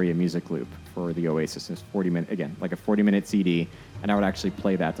of the area music loop for the Oasis. It's 40-minute CD, and I would actually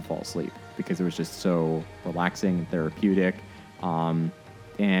play that to fall asleep because it was just so relaxing and therapeutic.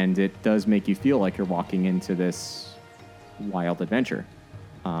 And it does make you feel like you're walking into this wild adventure.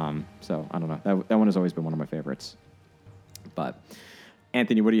 So I don't know. That one has always been one of my favorites. But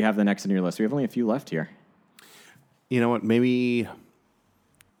Anthony, what do you have the next on your list? We have only a few left here. you know what? Maybe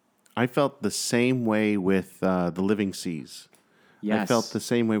I felt the same way with the Living Seas. Yes. I felt the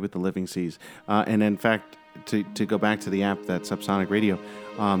same way with the Living Seas. And in fact, to go back to the app, that Subsonic Radio,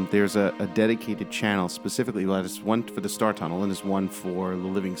 there's a dedicated channel specifically. Well, there's one for the Star Tunnel and there's one for the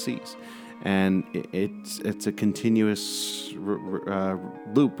Living Seas. And it's a continuous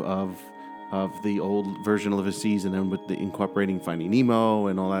loop of the old version of a season, and with the incorporating Finding Nemo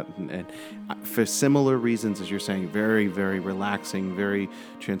and all that, and for similar reasons as you're saying, very, very relaxing, very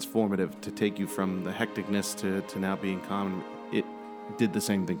transformative to take you from the hecticness to now being calm. It did the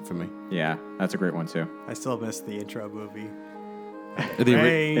same thing for me. Yeah, that's a great one too. I still miss the intro movie.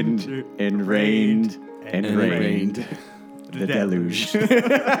 Rained. The deluge.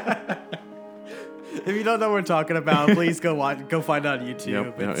 If you don't know what we're talking about, please go find it on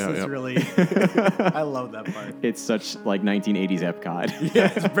YouTube. It's really, I love that part. It's such like 1980s Epcot.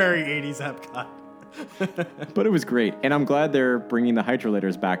 Yeah, it's very 80s Epcot. But it was great, and I'm glad they're bringing the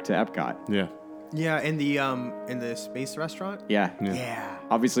hydrolators back to Epcot. Yeah. Yeah, in the space restaurant. Yeah. Yeah.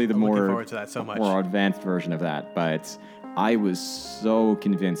 Obviously, the I'm looking more forward to that so much. more advanced version of that, but I was so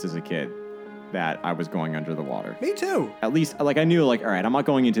convinced as a kid that I was going under the water. Me too. At least, like, I knew, like, all right, I'm not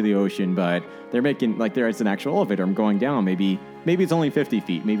going into the ocean, but they're making, like, there's an actual elevator. I'm going down. Maybe it's only 50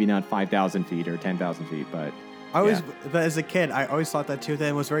 feet, maybe not 5,000 feet or 10,000 feet, but as a kid, I always thought that too.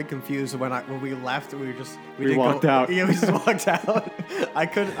 Then was very confused when we left. We walked out. Yeah, we just walked out. I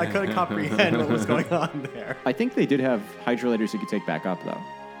couldn't comprehend what was going on there. I think they did have hydrolators you could take back up, though.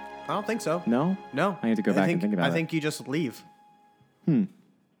 I don't think so. No? No. I had to go back and think about it. I think you just leave.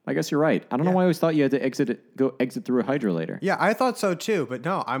 I guess you're right. I don't know why I always thought you had to exit through a hydrolator. Yeah, I thought so too, but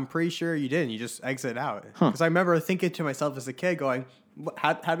no, I'm pretty sure you didn't. You just exit out. Because I remember thinking to myself as a kid, going,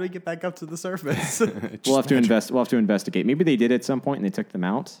 "How do we get back up to the surface?" We'll have to investigate. Maybe they did at some point and they took them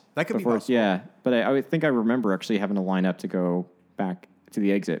out. That could be possible. Yeah, but I think I remember actually having to line up to go back to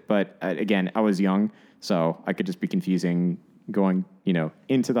the exit. But again, I was young, so I could just be confusing going,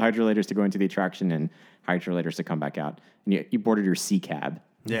 into the hydrolators to go into the attraction and hydrolators to come back out. And you boarded your sea cab.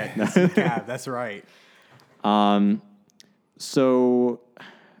 Yeah, cab. That's right. So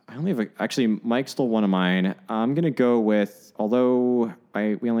I only have actually Mike stole one of mine. I'm gonna go with, although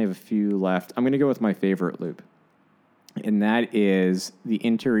we only have a few left, I'm gonna go with my favorite loop, and that is the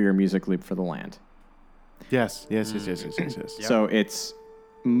interior music loop for the land. Yes. Yep. So it's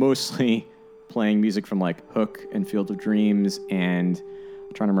mostly playing music from like Hook and Field of Dreams, and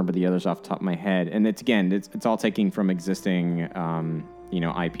I'm trying to remember the others off the top of my head. And it's all taking from existing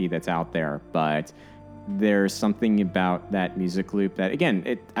IP that's out there, but there's something about that music loop that,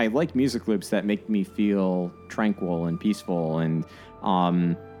 again, I like music loops that make me feel tranquil and peaceful, and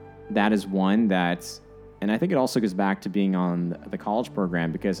that is one that, and I think it also goes back to being on the college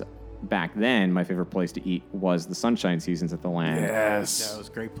program, because back then my favorite place to eat was the Sunshine Seasons at the Land. Yes. Yeah, it was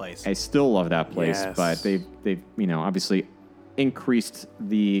a great place. I still love that place, Yes. but they've obviously increased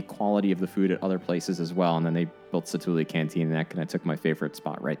the quality of the food at other places as well, and then they built Satuli Canteen, and that kind of took my favorite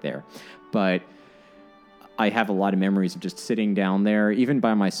spot right there. But I have a lot of memories of just sitting down there, even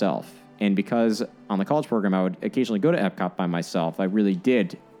by myself. And because on the college program, I would occasionally go to Epcot by myself, I really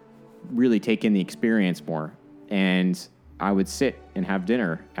did take in the experience more. And I would sit and have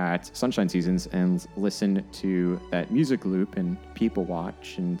dinner at Sunshine Seasons and listen to that music loop and people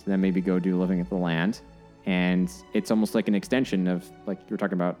watch, and then maybe go do Living at the Land. And it's almost like an extension of, like you were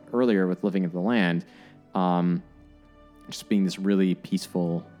talking about earlier with Living at the Land, just being this really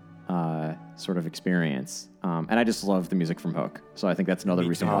peaceful sort of experience. And I just love the music from Hook. So I think that's another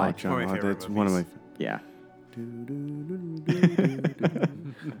reason why. John, One of my favorite that's one of my... Yeah.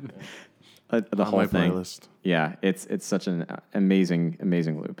 The on whole my thing. playlist. Yeah, it's such an amazing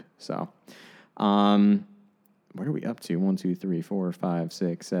loop. So, what are we up to? 1, 2, 3, 4, 5,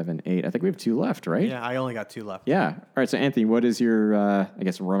 6, 7, 8. I think we have 2 left, right? Yeah, I only got 2 left. Yeah. All right. So, Anthony, what is your,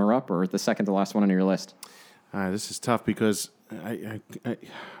 runner-up or the second to last one on your list? This is tough because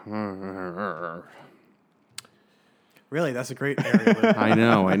Really, that's a great area. I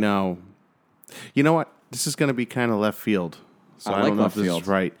know. You know what? This is going to be kind of left field, so I don't know if this is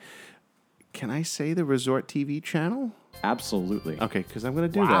right. Can I say the Resort TV channel? Absolutely. Okay, because I'm going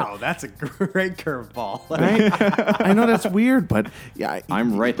to do Wow, that's a great curveball. that. I know that's weird, but yeah,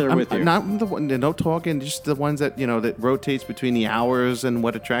 I'm right there with you. Not the one, no talking, just the ones that that rotates between the hours and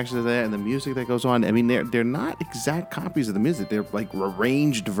what attractions are there and the music that goes on. I mean, they're not exact copies of the music. They're like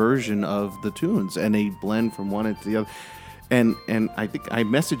arranged version of the tunes, and they blend from one into the other. And I think I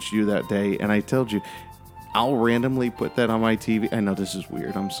messaged you that day, and I told you, I'll randomly put that on my TV. I know this is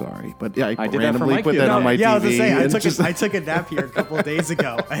weird. I'm sorry, but yeah, I did that for randomly Mike put the that other on my yeah, TV. I was gonna say, and I took a nap here a couple of days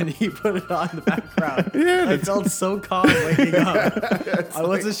ago, and he put it on in the background. Yeah, I felt so calm waking up. I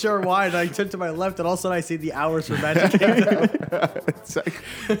wasn't sure why, and I turned to my left, and all of a sudden I see the hours for Magic Kingdom. It's like,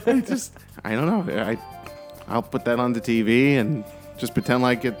 I don't know. I'll put that on the TV and Just pretend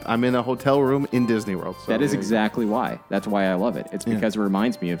like I'm in a hotel room in Disney World. So that is exactly why. That's why I love it. It's because it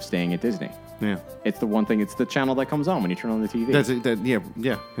reminds me of staying at Disney. Yeah. It's the one thing. It's the channel that comes on when you turn on the TV.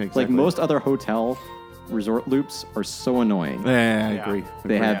 Yeah, exactly. Like most other hotel resort loops are so annoying. Yeah, I agree.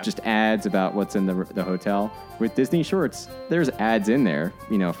 They have just ads about what's in the hotel. With Disney Shorts, there's ads in there,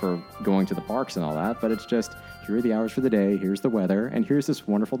 for going to the parks and all that, but it's just, here are the hours for the day, here's the weather, and here's this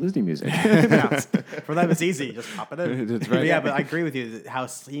wonderful Disney music. For them, it's easy. Just pop it in. That's right. Yeah, but I agree with you. How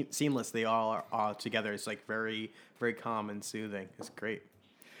seamless they all are together. It's like very, very calm and soothing. It's great.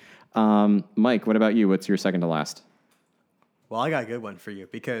 Mike, what about you? What's your second to last? Well, I got a good one for you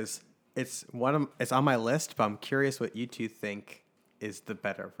because it's on my list, but I'm curious what you two think is the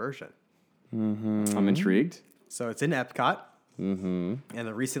better version. Mm-hmm. I'm intrigued. So it's in Epcot, and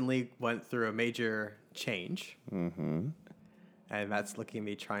it recently went through a major change, and that's looking at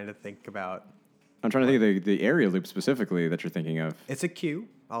me trying to think about. I'm trying to think of the area loop specifically that you're thinking of. It's a queue.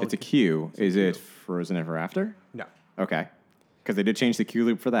 It's a queue. Is it Frozen Ever After? No. Okay. Because they did change the queue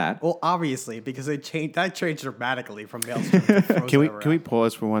loop for that. Well, obviously, because that changed dramatically from Maelstrom to Frozen Can Ever we After.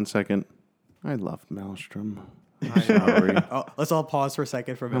 pause for 1 second? I love Maelstrom. I'm sorry. Let's all pause for a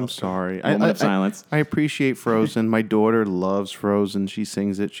second for Maelstrom. I'm sorry. Moment of silence. I appreciate Frozen. My daughter loves Frozen. She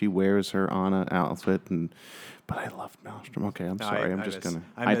sings it. She wears her Anna outfit, but I love Maelstrom. Okay, I'm sorry. I'm just gonna.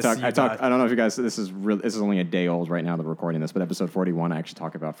 I don't know if you guys. This is only a day old right now. That we're recording this, but episode 41, I actually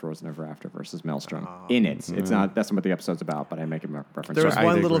talk about Frozen Ever After versus Maelstrom in it. It's not. That's not what the episode's about, but I make a reference. There was Sorry,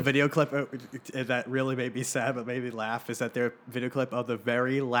 one little video clip that really made me sad, but made me laugh. Is that their video clip of the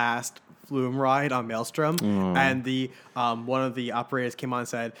very last Flume ride on Maelstrom, and the one of the operators came on and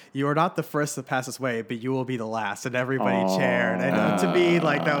said, "You are not the first to pass this way, but you will be the last," and everybody cheered. And to me,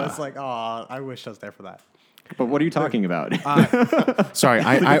 like that was like, oh, I wish I was there for that. But what are you talking about? Sorry,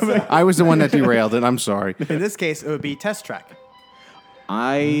 I was the one that derailed it. I'm sorry. In this case, it would be Test Track.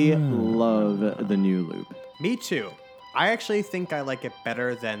 I love the new loop. Me too. I actually think I like it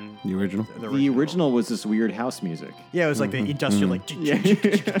better than The original? The original was this weird house music. Yeah, it was like the industrial, like.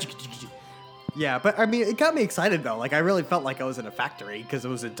 Yeah, but I mean, it got me excited though. Like, I really felt like I was in a factory because it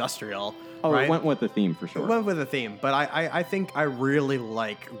was industrial. Oh, right? It went with the theme for sure. It went with the theme, but I think I really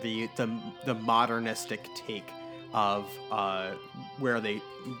like the modernistic take of where they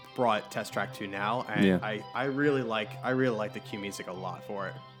brought Test Track to now, and I really like the cue music a lot for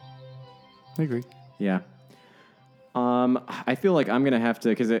it. I agree. Yeah. I feel like I'm gonna have to,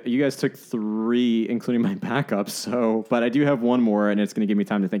 because you guys took 3, including my backup. But I do have one more, and it's gonna give me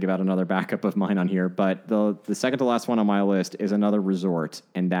time to think about another backup of mine on here. But the second to last one on my list is another resort,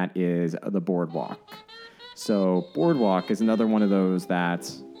 and that is the Boardwalk. So Boardwalk is another one of those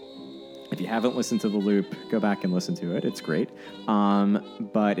that, if you haven't listened to the loop, go back and listen to it. It's great.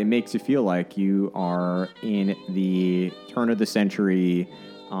 But it makes you feel like you are in the turn of the century,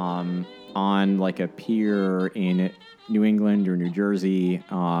 on like a pier in New England or New Jersey,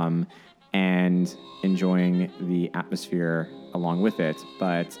 and enjoying the atmosphere along with it.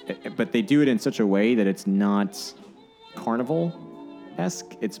 But they do it in such a way that it's not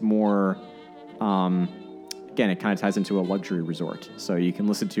carnival-esque. It's more, again, it kind of ties into a luxury resort. So you can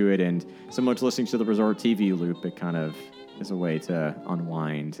listen to it, and similar to listening to the resort TV loop, it kind of is a way to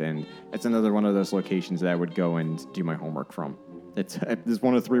unwind. And it's another one of those locations that I would go and do my homework from. It's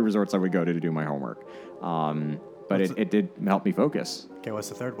one of 3 resorts I would go to do my homework. But it did help me focus. Okay, what's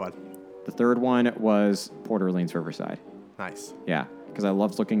the third one? The third one was Port Orleans Riverside. Nice. Yeah, because I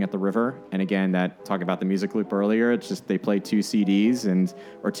loved looking at the river. And again, talking about the music loop earlier, it's just they play 2 CDs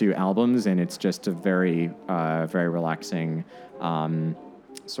or 2 albums, and it's just a very, very relaxing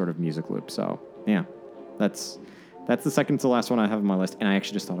sort of music loop. So yeah, that's the second to last one I have on my list, and I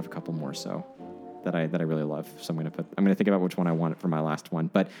actually just thought of a couple more. So. That I really love. So I'm gonna think about which one I want for my last one.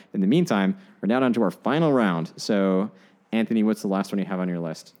 But in the meantime, we're now down to our final round. So Anthony, what's the last one you have on your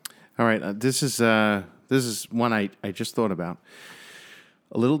list? All right, this is one I just thought about.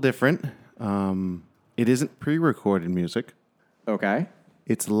 A little different. It isn't pre-recorded music. Okay.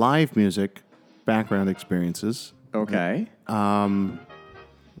 It's live music, background experiences. Okay. I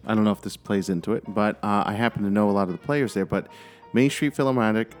don't know if this plays into it, but I happen to know a lot of the players there. But Main Street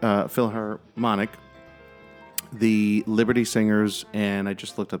Philharmonic, the Liberty Singers, and I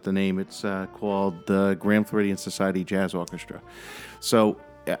just looked up the name. It's called the Grand Floridian Society Jazz Orchestra. So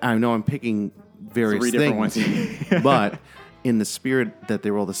I know I'm picking various 3 different things, ones. but in the spirit that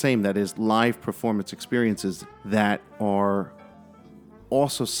they're all the same, that is live performance experiences that are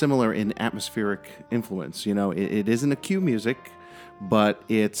also similar in atmospheric influence. You know, it isn't a cue music, but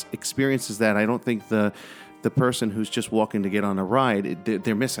it's experiences that I don't think the person who's just walking to get on a ride,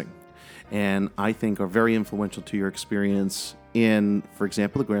 they're missing. and I think are very influential to your experience in, for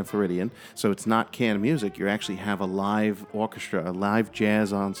example, the Grand Floridian. So it's not canned music. You actually have a live orchestra, a live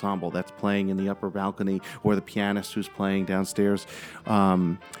jazz ensemble that's playing in the upper balcony, or the pianist who's playing downstairs.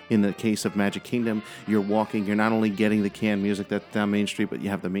 In the case of Magic Kingdom, you're not only getting the canned music that's down Main Street, but you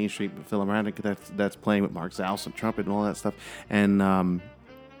have the Main Street Philharmonic that's playing with Mark Zalce and trumpet and all that stuff. And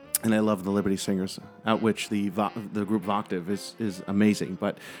I love the Liberty Singers, out which the group Voctave is amazing.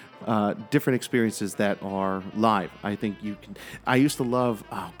 But different experiences that are live. I think you can. I used to love.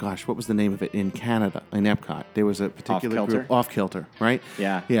 Oh gosh, what was the name of it in Canada in Epcot? There was a particular group, Off Kilter, right?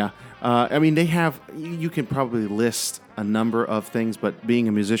 Yeah, yeah. I mean, they have. You can probably list a number of things, but being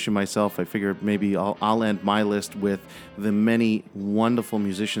a musician myself, I figured maybe I'll end my list with the many wonderful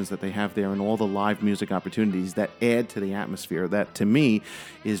musicians that they have there and all the live music opportunities that add to the atmosphere. That to me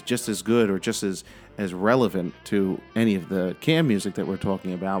is just as good or just as relevant to any of the canned music that we're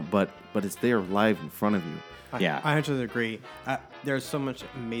talking about, but it's there live in front of you. Yeah, I 100% agree. There's so much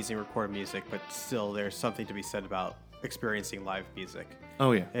amazing recorded music, but still there's something to be said about experiencing live music.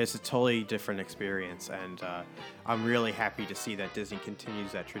 Oh yeah, it's a totally different experience, and I'm really happy to see that Disney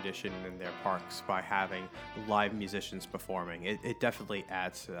continues that tradition in their parks by having live musicians performing. It definitely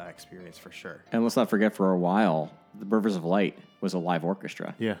adds to that experience for sure. And let's not forget, for a while, the Rivers of Light was a live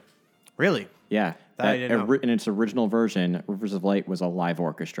orchestra. Yeah. Really? Yeah. I didn't know. In its original version, Rivers of Light was a live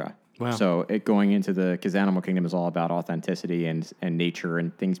orchestra. Wow. So going into because Animal Kingdom is all about authenticity and nature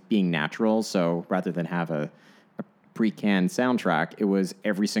and things being natural. So rather than have a pre-canned soundtrack, it was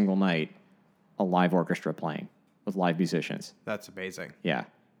every single night a live orchestra playing with live musicians. That's amazing. Yeah.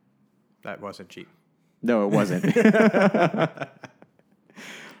 That wasn't cheap. No, it wasn't.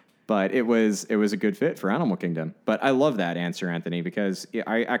 But it was a good fit for Animal Kingdom. But I love that answer, Anthony, because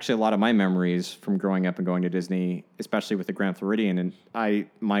I actually, a lot of my memories from growing up and going to Disney, especially with the Grand Floridian, and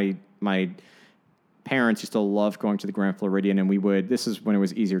my parents used to love going to the Grand Floridian, and this is when it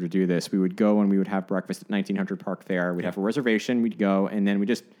was easier to do this. We would go and we would have breakfast at 1900 Park Fair. We'd have a reservation, we'd go, and then we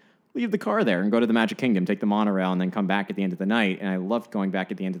just leave the car there and go to the Magic Kingdom, take the monorail, and then come back at the end of the night. And I loved going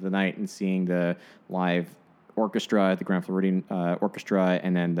back at the end of the night and seeing the live orchestra at the Grand Floridian Orchestra,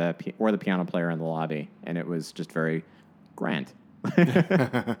 and then the piano player in the lobby, and it was just very grand, like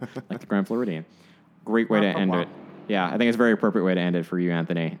the Grand Floridian. Great way to end it. Yeah, I think it's a very appropriate way to end it for you,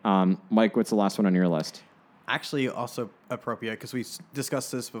 Anthony. Mike, what's the last one on your list? Actually, also appropriate because we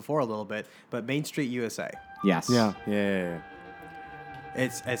discussed this before a little bit, but Main Street USA. Yes. Yeah.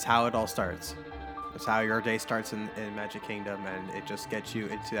 It's how it all starts. It's how your day starts in Magic Kingdom, and it just gets you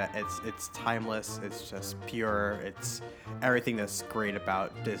into that. It's timeless. It's just pure. It's everything that's great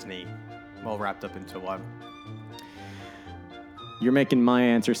about Disney, all wrapped up into one. You're making my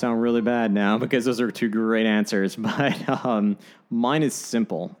answer sound really bad now because those are two great answers. But mine is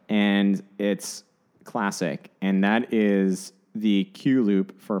simple and it's classic, and that is the queue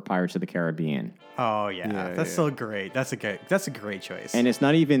loop for Pirates of the Caribbean. Oh yeah, that's so great. That's a great choice. And it's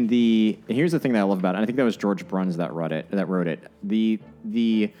not even here's the thing that I love about it. And I think that was George Bruns that wrote it. I'm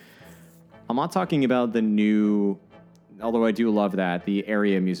not talking about the new, although I do love the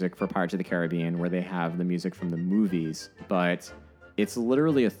area music for Pirates of the Caribbean where they have the music from the movies, but it's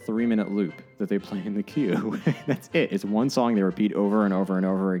literally a 3-minute loop that they play in the queue. That's it. It's one song they repeat over and over and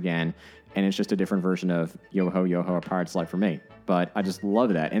over again, and it's just a different version of Yo Ho, Yo Ho, A Pirate's Life for Me. But I just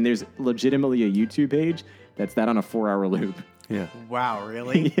love that. And there's legitimately a YouTube page that's that on a 4-hour loop. Yeah. Wow,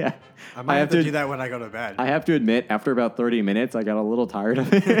 really? Yeah. I might have to do that when I go to bed. I have to admit, after about 30 minutes, I got a little tired of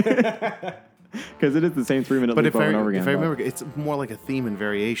it. Because it is the same 3-minute loop over and over again. If I remember, it's more like a theme and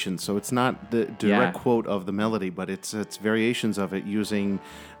variation. So it's not the direct quote of the melody, but it's variations of it using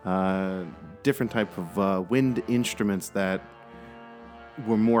different type of wind instruments that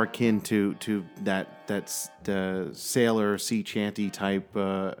were more akin to that's the sailor sea chanty type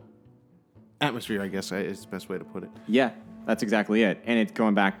atmosphere, I guess is the best way to put it. Yeah, that's exactly it. And it's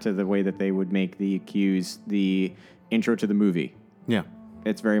going back to the way that they would make the cues the intro to the movie. Yeah.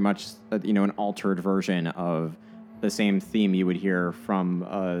 It's very much, an altered version of the same theme you would hear from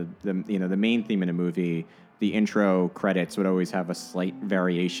the main theme in a movie. The intro credits would always have a slight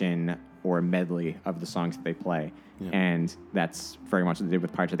variation or a medley of the songs that they play. Yeah. And that's very much what they did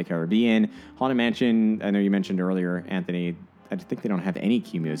with Pirates of the Caribbean. Haunted Mansion, I know you mentioned earlier, Anthony, I think they don't have any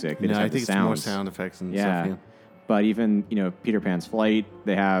cue music. They just have I think the sounds. it's more sound effects and stuff. Yeah. But even, Peter Pan's Flight,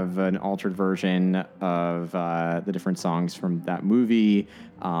 they have an altered version of the different songs from that movie.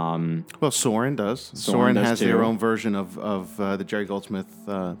 Well, Soarin' does. Soarin' has their own version of the Jerry Goldsmith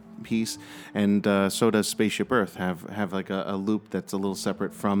piece, and so does Spaceship Earth have like a loop that's a little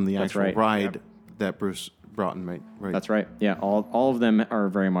separate from the actual ride that Bruce Broughton, right? That's right. Yeah, all of them are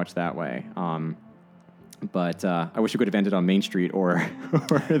very much that way. But I wish it could have ended on Main Street or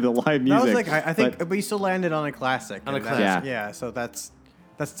the live music. That was like I think, but you still landed on a classic. On a classic. Yeah. So that's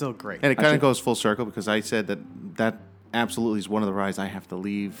still great. And it kind of goes full circle because I said that absolutely is one of the rides I have to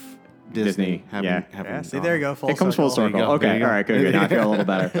leave Disney. Yeah. See, there you go. It comes full circle. There you go. Okay, There you go. all right, good. Now I feel a little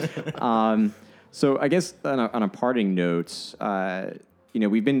better. So I guess on a parting note,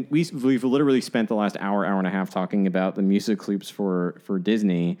 we've literally spent the last hour and a half talking about the music loops for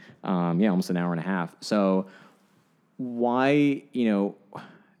Disney. Almost an hour and a half. So why,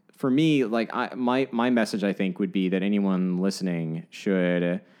 for me, like my message, I think, would be that anyone listening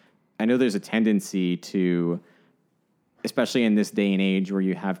should. I know there's a tendency to, especially in this day and age where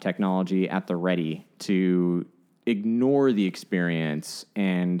you have technology at the ready, to ignore the experience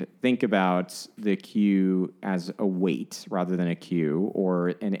and think about the queue as a wait rather than a queue, or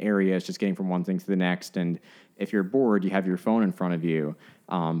an area is just getting from one thing to the next. And if you're bored, you have your phone in front of you.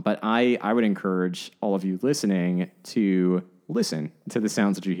 But I would encourage all of you listening to listen to the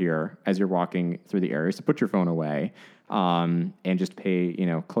sounds that you hear as you're walking through the areas, to put your phone away and just pay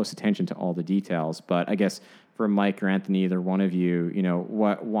close attention to all the details. But I guess for Mike or Anthony, either one of you,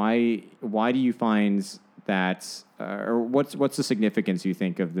 why do you find that, or what's the significance you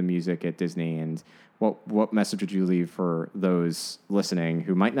think of the music at Disney, and what message would you leave for those listening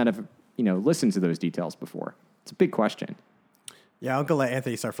who might not have listened to those details before? It's a big question. Yeah, I'm gonna let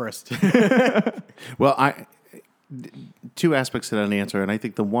Anthony start first. Well, two aspects to that answer, and I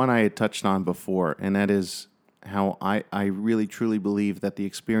think the one I had touched on before, and that is how I really truly believe that the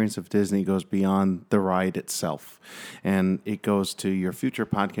experience of Disney goes beyond the ride itself. And it goes to your future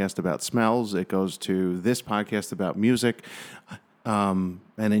podcast about smells. It goes to this podcast about music. And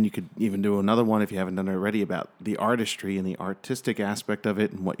then you could even do another one, if you haven't done it already, about the artistry and the artistic aspect of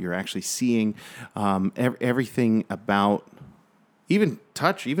it and what you're actually seeing. Everything about even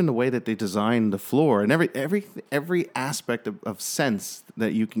touch, even the way that they design the floor, and every aspect of sense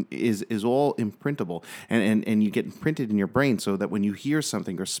that you can is all imprintable, and you get imprinted in your brain, so that when you hear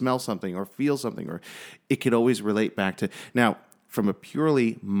something or smell something or feel something, or it could always relate back to. Now, from a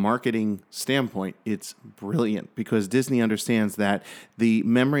purely marketing standpoint, it's brilliant because Disney understands that the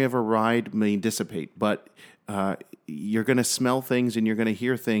memory of a ride may dissipate, but you're going to smell things and you're going to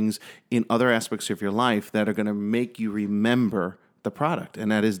hear things in other aspects of your life that are going to make you remember the product,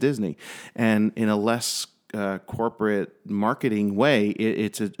 and that is Disney. And in a less corporate marketing way,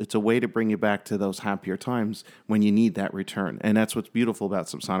 it's a way to bring you back to those happier times when you need that return. And that's what's beautiful about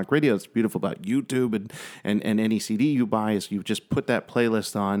Subsonic Radio. It's beautiful about YouTube and any CD you buy is you just put that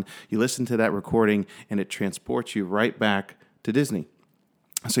playlist on, you listen to that recording, and it transports you right back to Disney.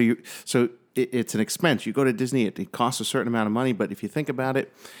 So it's an expense. You go to Disney, it costs a certain amount of money, but if you think about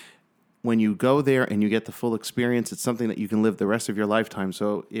it, when you go there and you get the full experience, it's something that you can live the rest of your lifetime.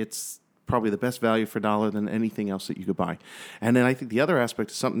 So it's probably the best value for dollar than anything else that you could buy. And then I think the other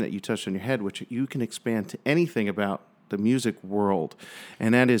aspect is something that you touched on your head, which you can expand to anything about the music world.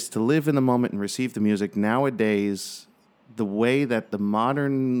 And that is to live in the moment and receive the music. Nowadays, the way that the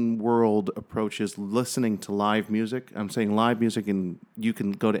modern world approaches listening to live music, I'm saying live music, and you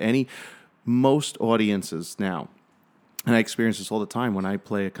can go to most audiences now. And I experience this all the time when I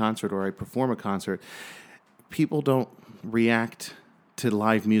play a concert or I perform a concert. People don't react to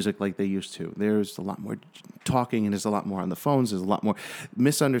live music like they used to. There's a lot more talking, and there's a lot more on the phones. There's a lot more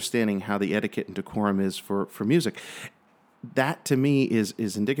misunderstanding how the etiquette and decorum is for music. That, to me, is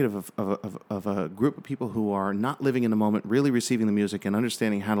indicative of a group of people who are not living in the moment, really receiving the music and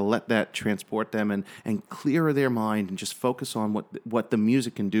understanding how to let that transport them and clear their mind and just focus on what the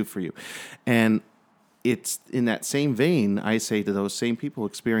music can do for you. And it's in that same vein, I say to those same people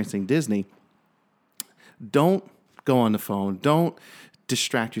experiencing Disney, don't go on the phone. Don't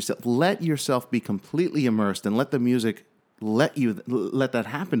distract yourself. Let yourself be completely immersed and let the music let that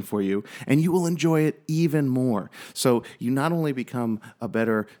happen for you, and you will enjoy it even more. So you not only become a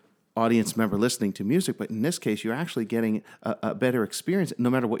better audience member listening to music, but in this case, you're actually getting a better experience no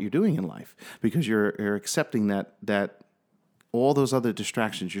matter what you're doing in life, because you're accepting that all those other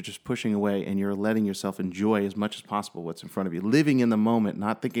distractions you're just pushing away, and you're letting yourself enjoy as much as possible what's in front of you, living in the moment,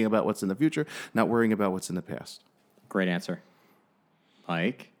 not thinking about what's in the future, not worrying about what's in the past. Great answer.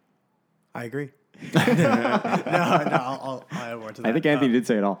 Mike? I agree. I'll add more to that. I think Anthony did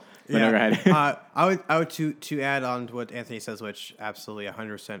say it all. But yeah, no, go ahead. I would to add on to what Anthony says, which absolutely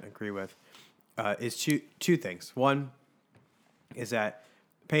 100% agree with, is two things. One is that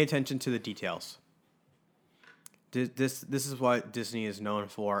pay attention to the details. This is what Disney is known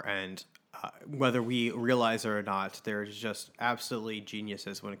for, and whether we realize it or not, they're just absolutely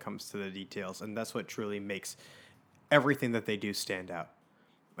geniuses when it comes to the details, and that's what truly makes everything that they do stand out.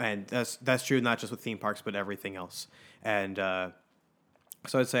 And that's true not just with theme parks, but everything else. And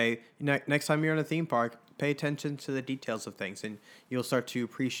so I'd say next time you're in a theme park, pay attention to the details of things, and you'll start to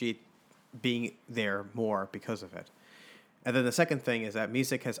appreciate being there more because of it. And then the second thing is that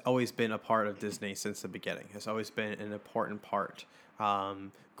music has always been a part of Disney since the beginning. It's always been an important part,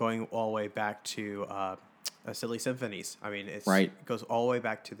 going all the way back to Silly Symphonies. I mean, it goes all the way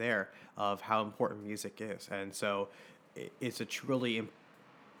back to there of how important music is. And so it's a truly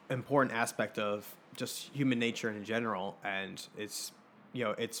important aspect of just human nature in general. And it's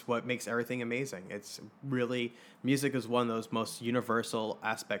what makes everything amazing. It's really, music is one of those most universal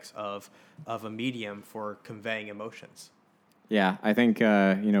aspects of a medium for conveying emotions. Yeah, I think,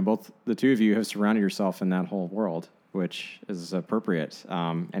 both the two of you have surrounded yourself in that whole world, which is appropriate.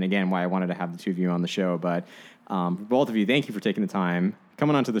 And again, why I wanted to have the two of you on the show. But both of you, thank you for taking the time,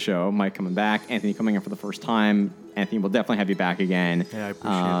 coming onto the show. Mike coming back, Anthony coming in for the first time. Anthony, we'll definitely have you back again. Yeah, I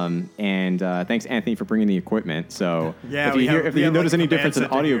appreciate it. And thanks, Anthony, for bringing the equipment. So yeah, if you notice any difference in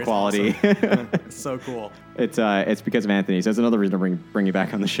audio quality, awesome. It's so cool. It's because of Anthony. So that's another reason to bring you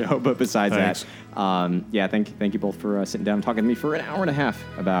back on the show. But besides Thanks. that, thank you both for sitting down and talking to me for an hour and a half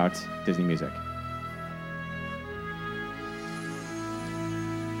about Disney music.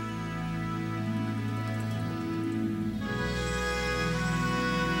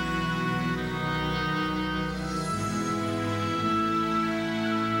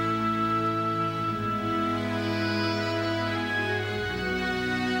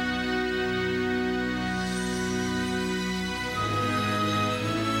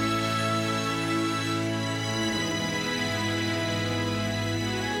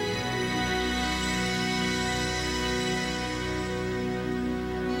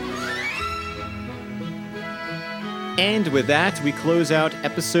 And with that, we close out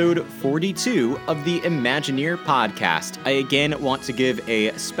episode 42 of the Imagineer podcast. I again want to give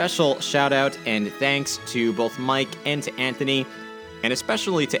a special shout out and thanks to both Mike and to Anthony, and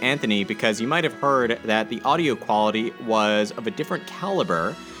especially to Anthony because you might have heard that the audio quality was of a different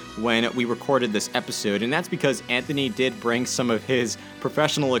caliber when we recorded this episode, and that's because Anthony did bring some of his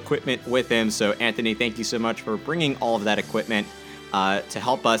professional equipment with him. So Anthony, thank you so much for bringing all of that equipment to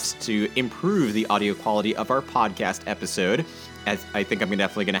help us to improve the audio quality of our podcast episode, as I think I'm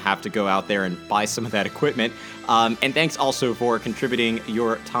definitely going to have to go out there and buy some of that equipment. And thanks also for contributing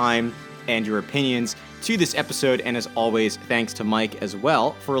your time and your opinions to this episode. And as always, thanks to Mike as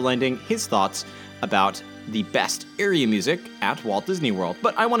well for lending his thoughts about the best area music at Walt Disney World.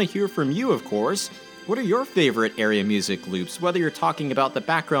 But I want to hear from you, of course. What are your favorite area music loops, whether you're talking about the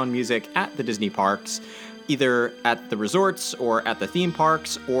background music at the Disney parks, either at the resorts or at the theme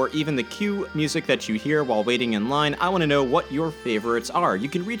parks, or even the cue music that you hear while waiting in line? I want to know what your favorites are. You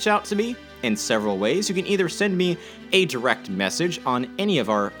can reach out to me in several ways. You can either send me a direct message on any of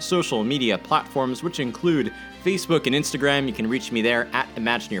our social media platforms, which include Facebook and Instagram. You can reach me there at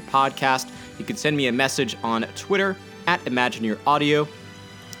Imagineer Podcast. You can send me a message on Twitter at Imagineer Audio.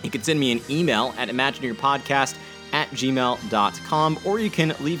 You can send me an email at imagineerpodcast@gmail.com, or you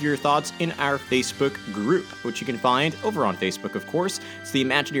can leave your thoughts in our Facebook group, which you can find over on Facebook, of course. It's the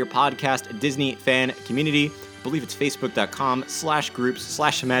Imagineer Podcast Disney Fan Community. I believe it's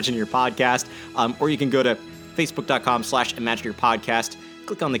facebook.com/groups/Imagineer Podcast, or you can go to facebook.com/Imagineer Podcast,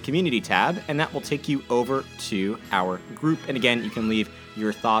 click on the community tab, and that will take you over to our group. And again, you can leave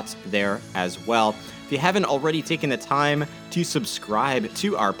your thoughts there as well. If you haven't already taken the time to subscribe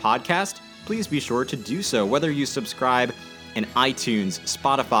to our podcast, please be sure to do so. Whether you subscribe in iTunes,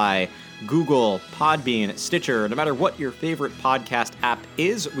 Spotify, Google, Podbean, Stitcher, no matter what your favorite podcast app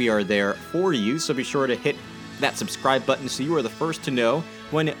is, we are there for you. So be sure to hit that subscribe button so you are the first to know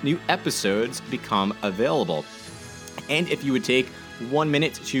when new episodes become available. And if you would take 1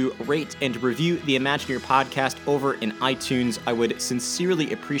 minute to rate and review the Imagineer Podcast over in iTunes, I would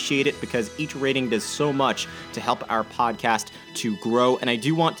sincerely appreciate it, because each rating does so much to help our podcast to grow. And I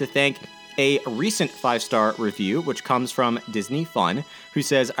do want to thank a recent 5-star review, which comes from Disney Fun, who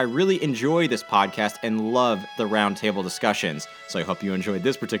says, "I really enjoy this podcast and love the roundtable discussions." So I hope you enjoyed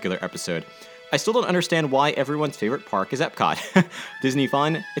this particular episode. "I still don't understand why everyone's favorite park is Epcot." Disney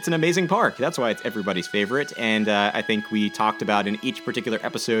Fun, it's an amazing park. That's why it's everybody's favorite. And I think we talked about in each particular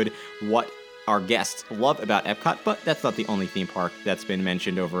episode what our guests love about Epcot, but that's not the only theme park that's been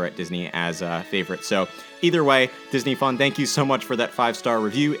mentioned over at Disney as a favorite. So either way, Disney Fun, thank you so much for that 5-star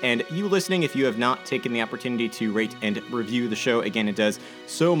review. And you listening, if you have not taken the opportunity to rate and review the show, again, it does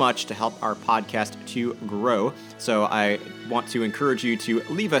so much to help our podcast to grow. So I want to encourage you to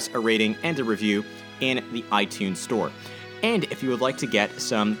leave us a rating and a review in the iTunes store. And if you would like to get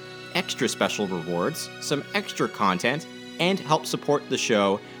some extra special rewards, some extra content, and help support the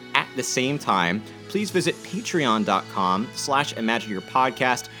show at the same time, please visit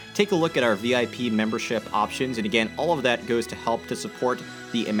patreon.com/imagineerpodcast. Take a look at our VIP membership options. And again, all of that goes to help to support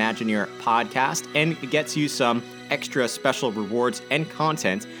the Imagineer podcast, and it gets you some extra special rewards and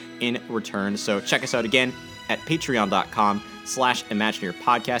content in return. So check us out again at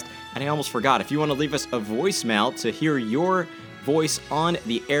patreon.com/imagineerpodcast. And I almost forgot, if you want to leave us a voicemail to hear your voice on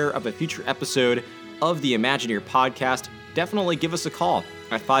the air of a future episode of the Imagineer podcast, definitely give us a call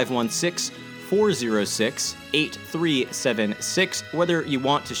at 516-406-8376, whether you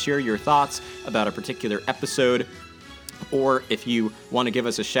want to share your thoughts about a particular episode, or if you want to give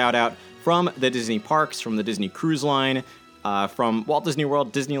us a shout out from the Disney parks, from the Disney Cruise Line, from Walt Disney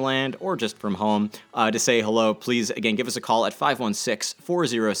World, Disneyland, or just from home, to say hello, please, again, give us a call at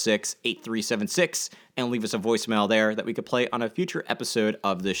 516-406-8376 and leave us a voicemail there that we could play on a future episode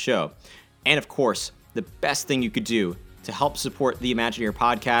of this show. And of course, the best thing you could do to help support the Imagineer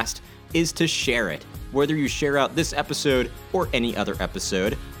podcast is to share it. Whether you share out this episode or any other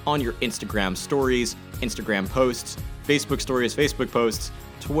episode on your Instagram stories, Instagram posts, Facebook stories, Facebook posts,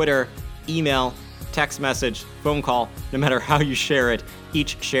 Twitter, email, text message, phone call, no matter how you share it,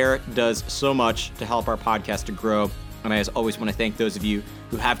 each share does so much to help our podcast to grow. And I, as always, want to thank those of you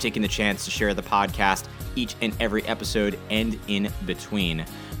who have taken the chance to share the podcast each and every episode and in between.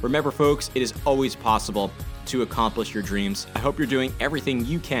 Remember, folks, it is always possible to accomplish your dreams. I hope you're doing everything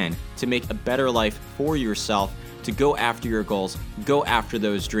you can to make a better life for yourself, to go after your goals, go after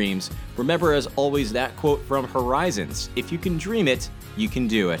those dreams. Remember, as always, that quote from Horizons: if you can dream it, you can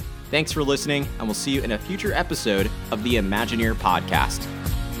do it. Thanks for listening, and we'll see you in a future episode of the Imagineer podcast.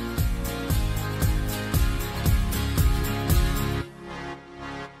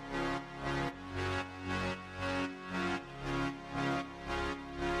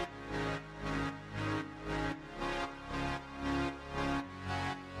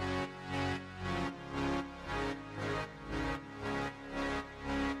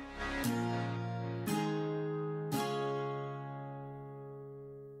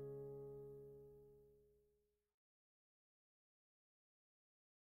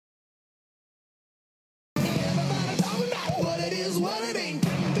 What it is, what it is.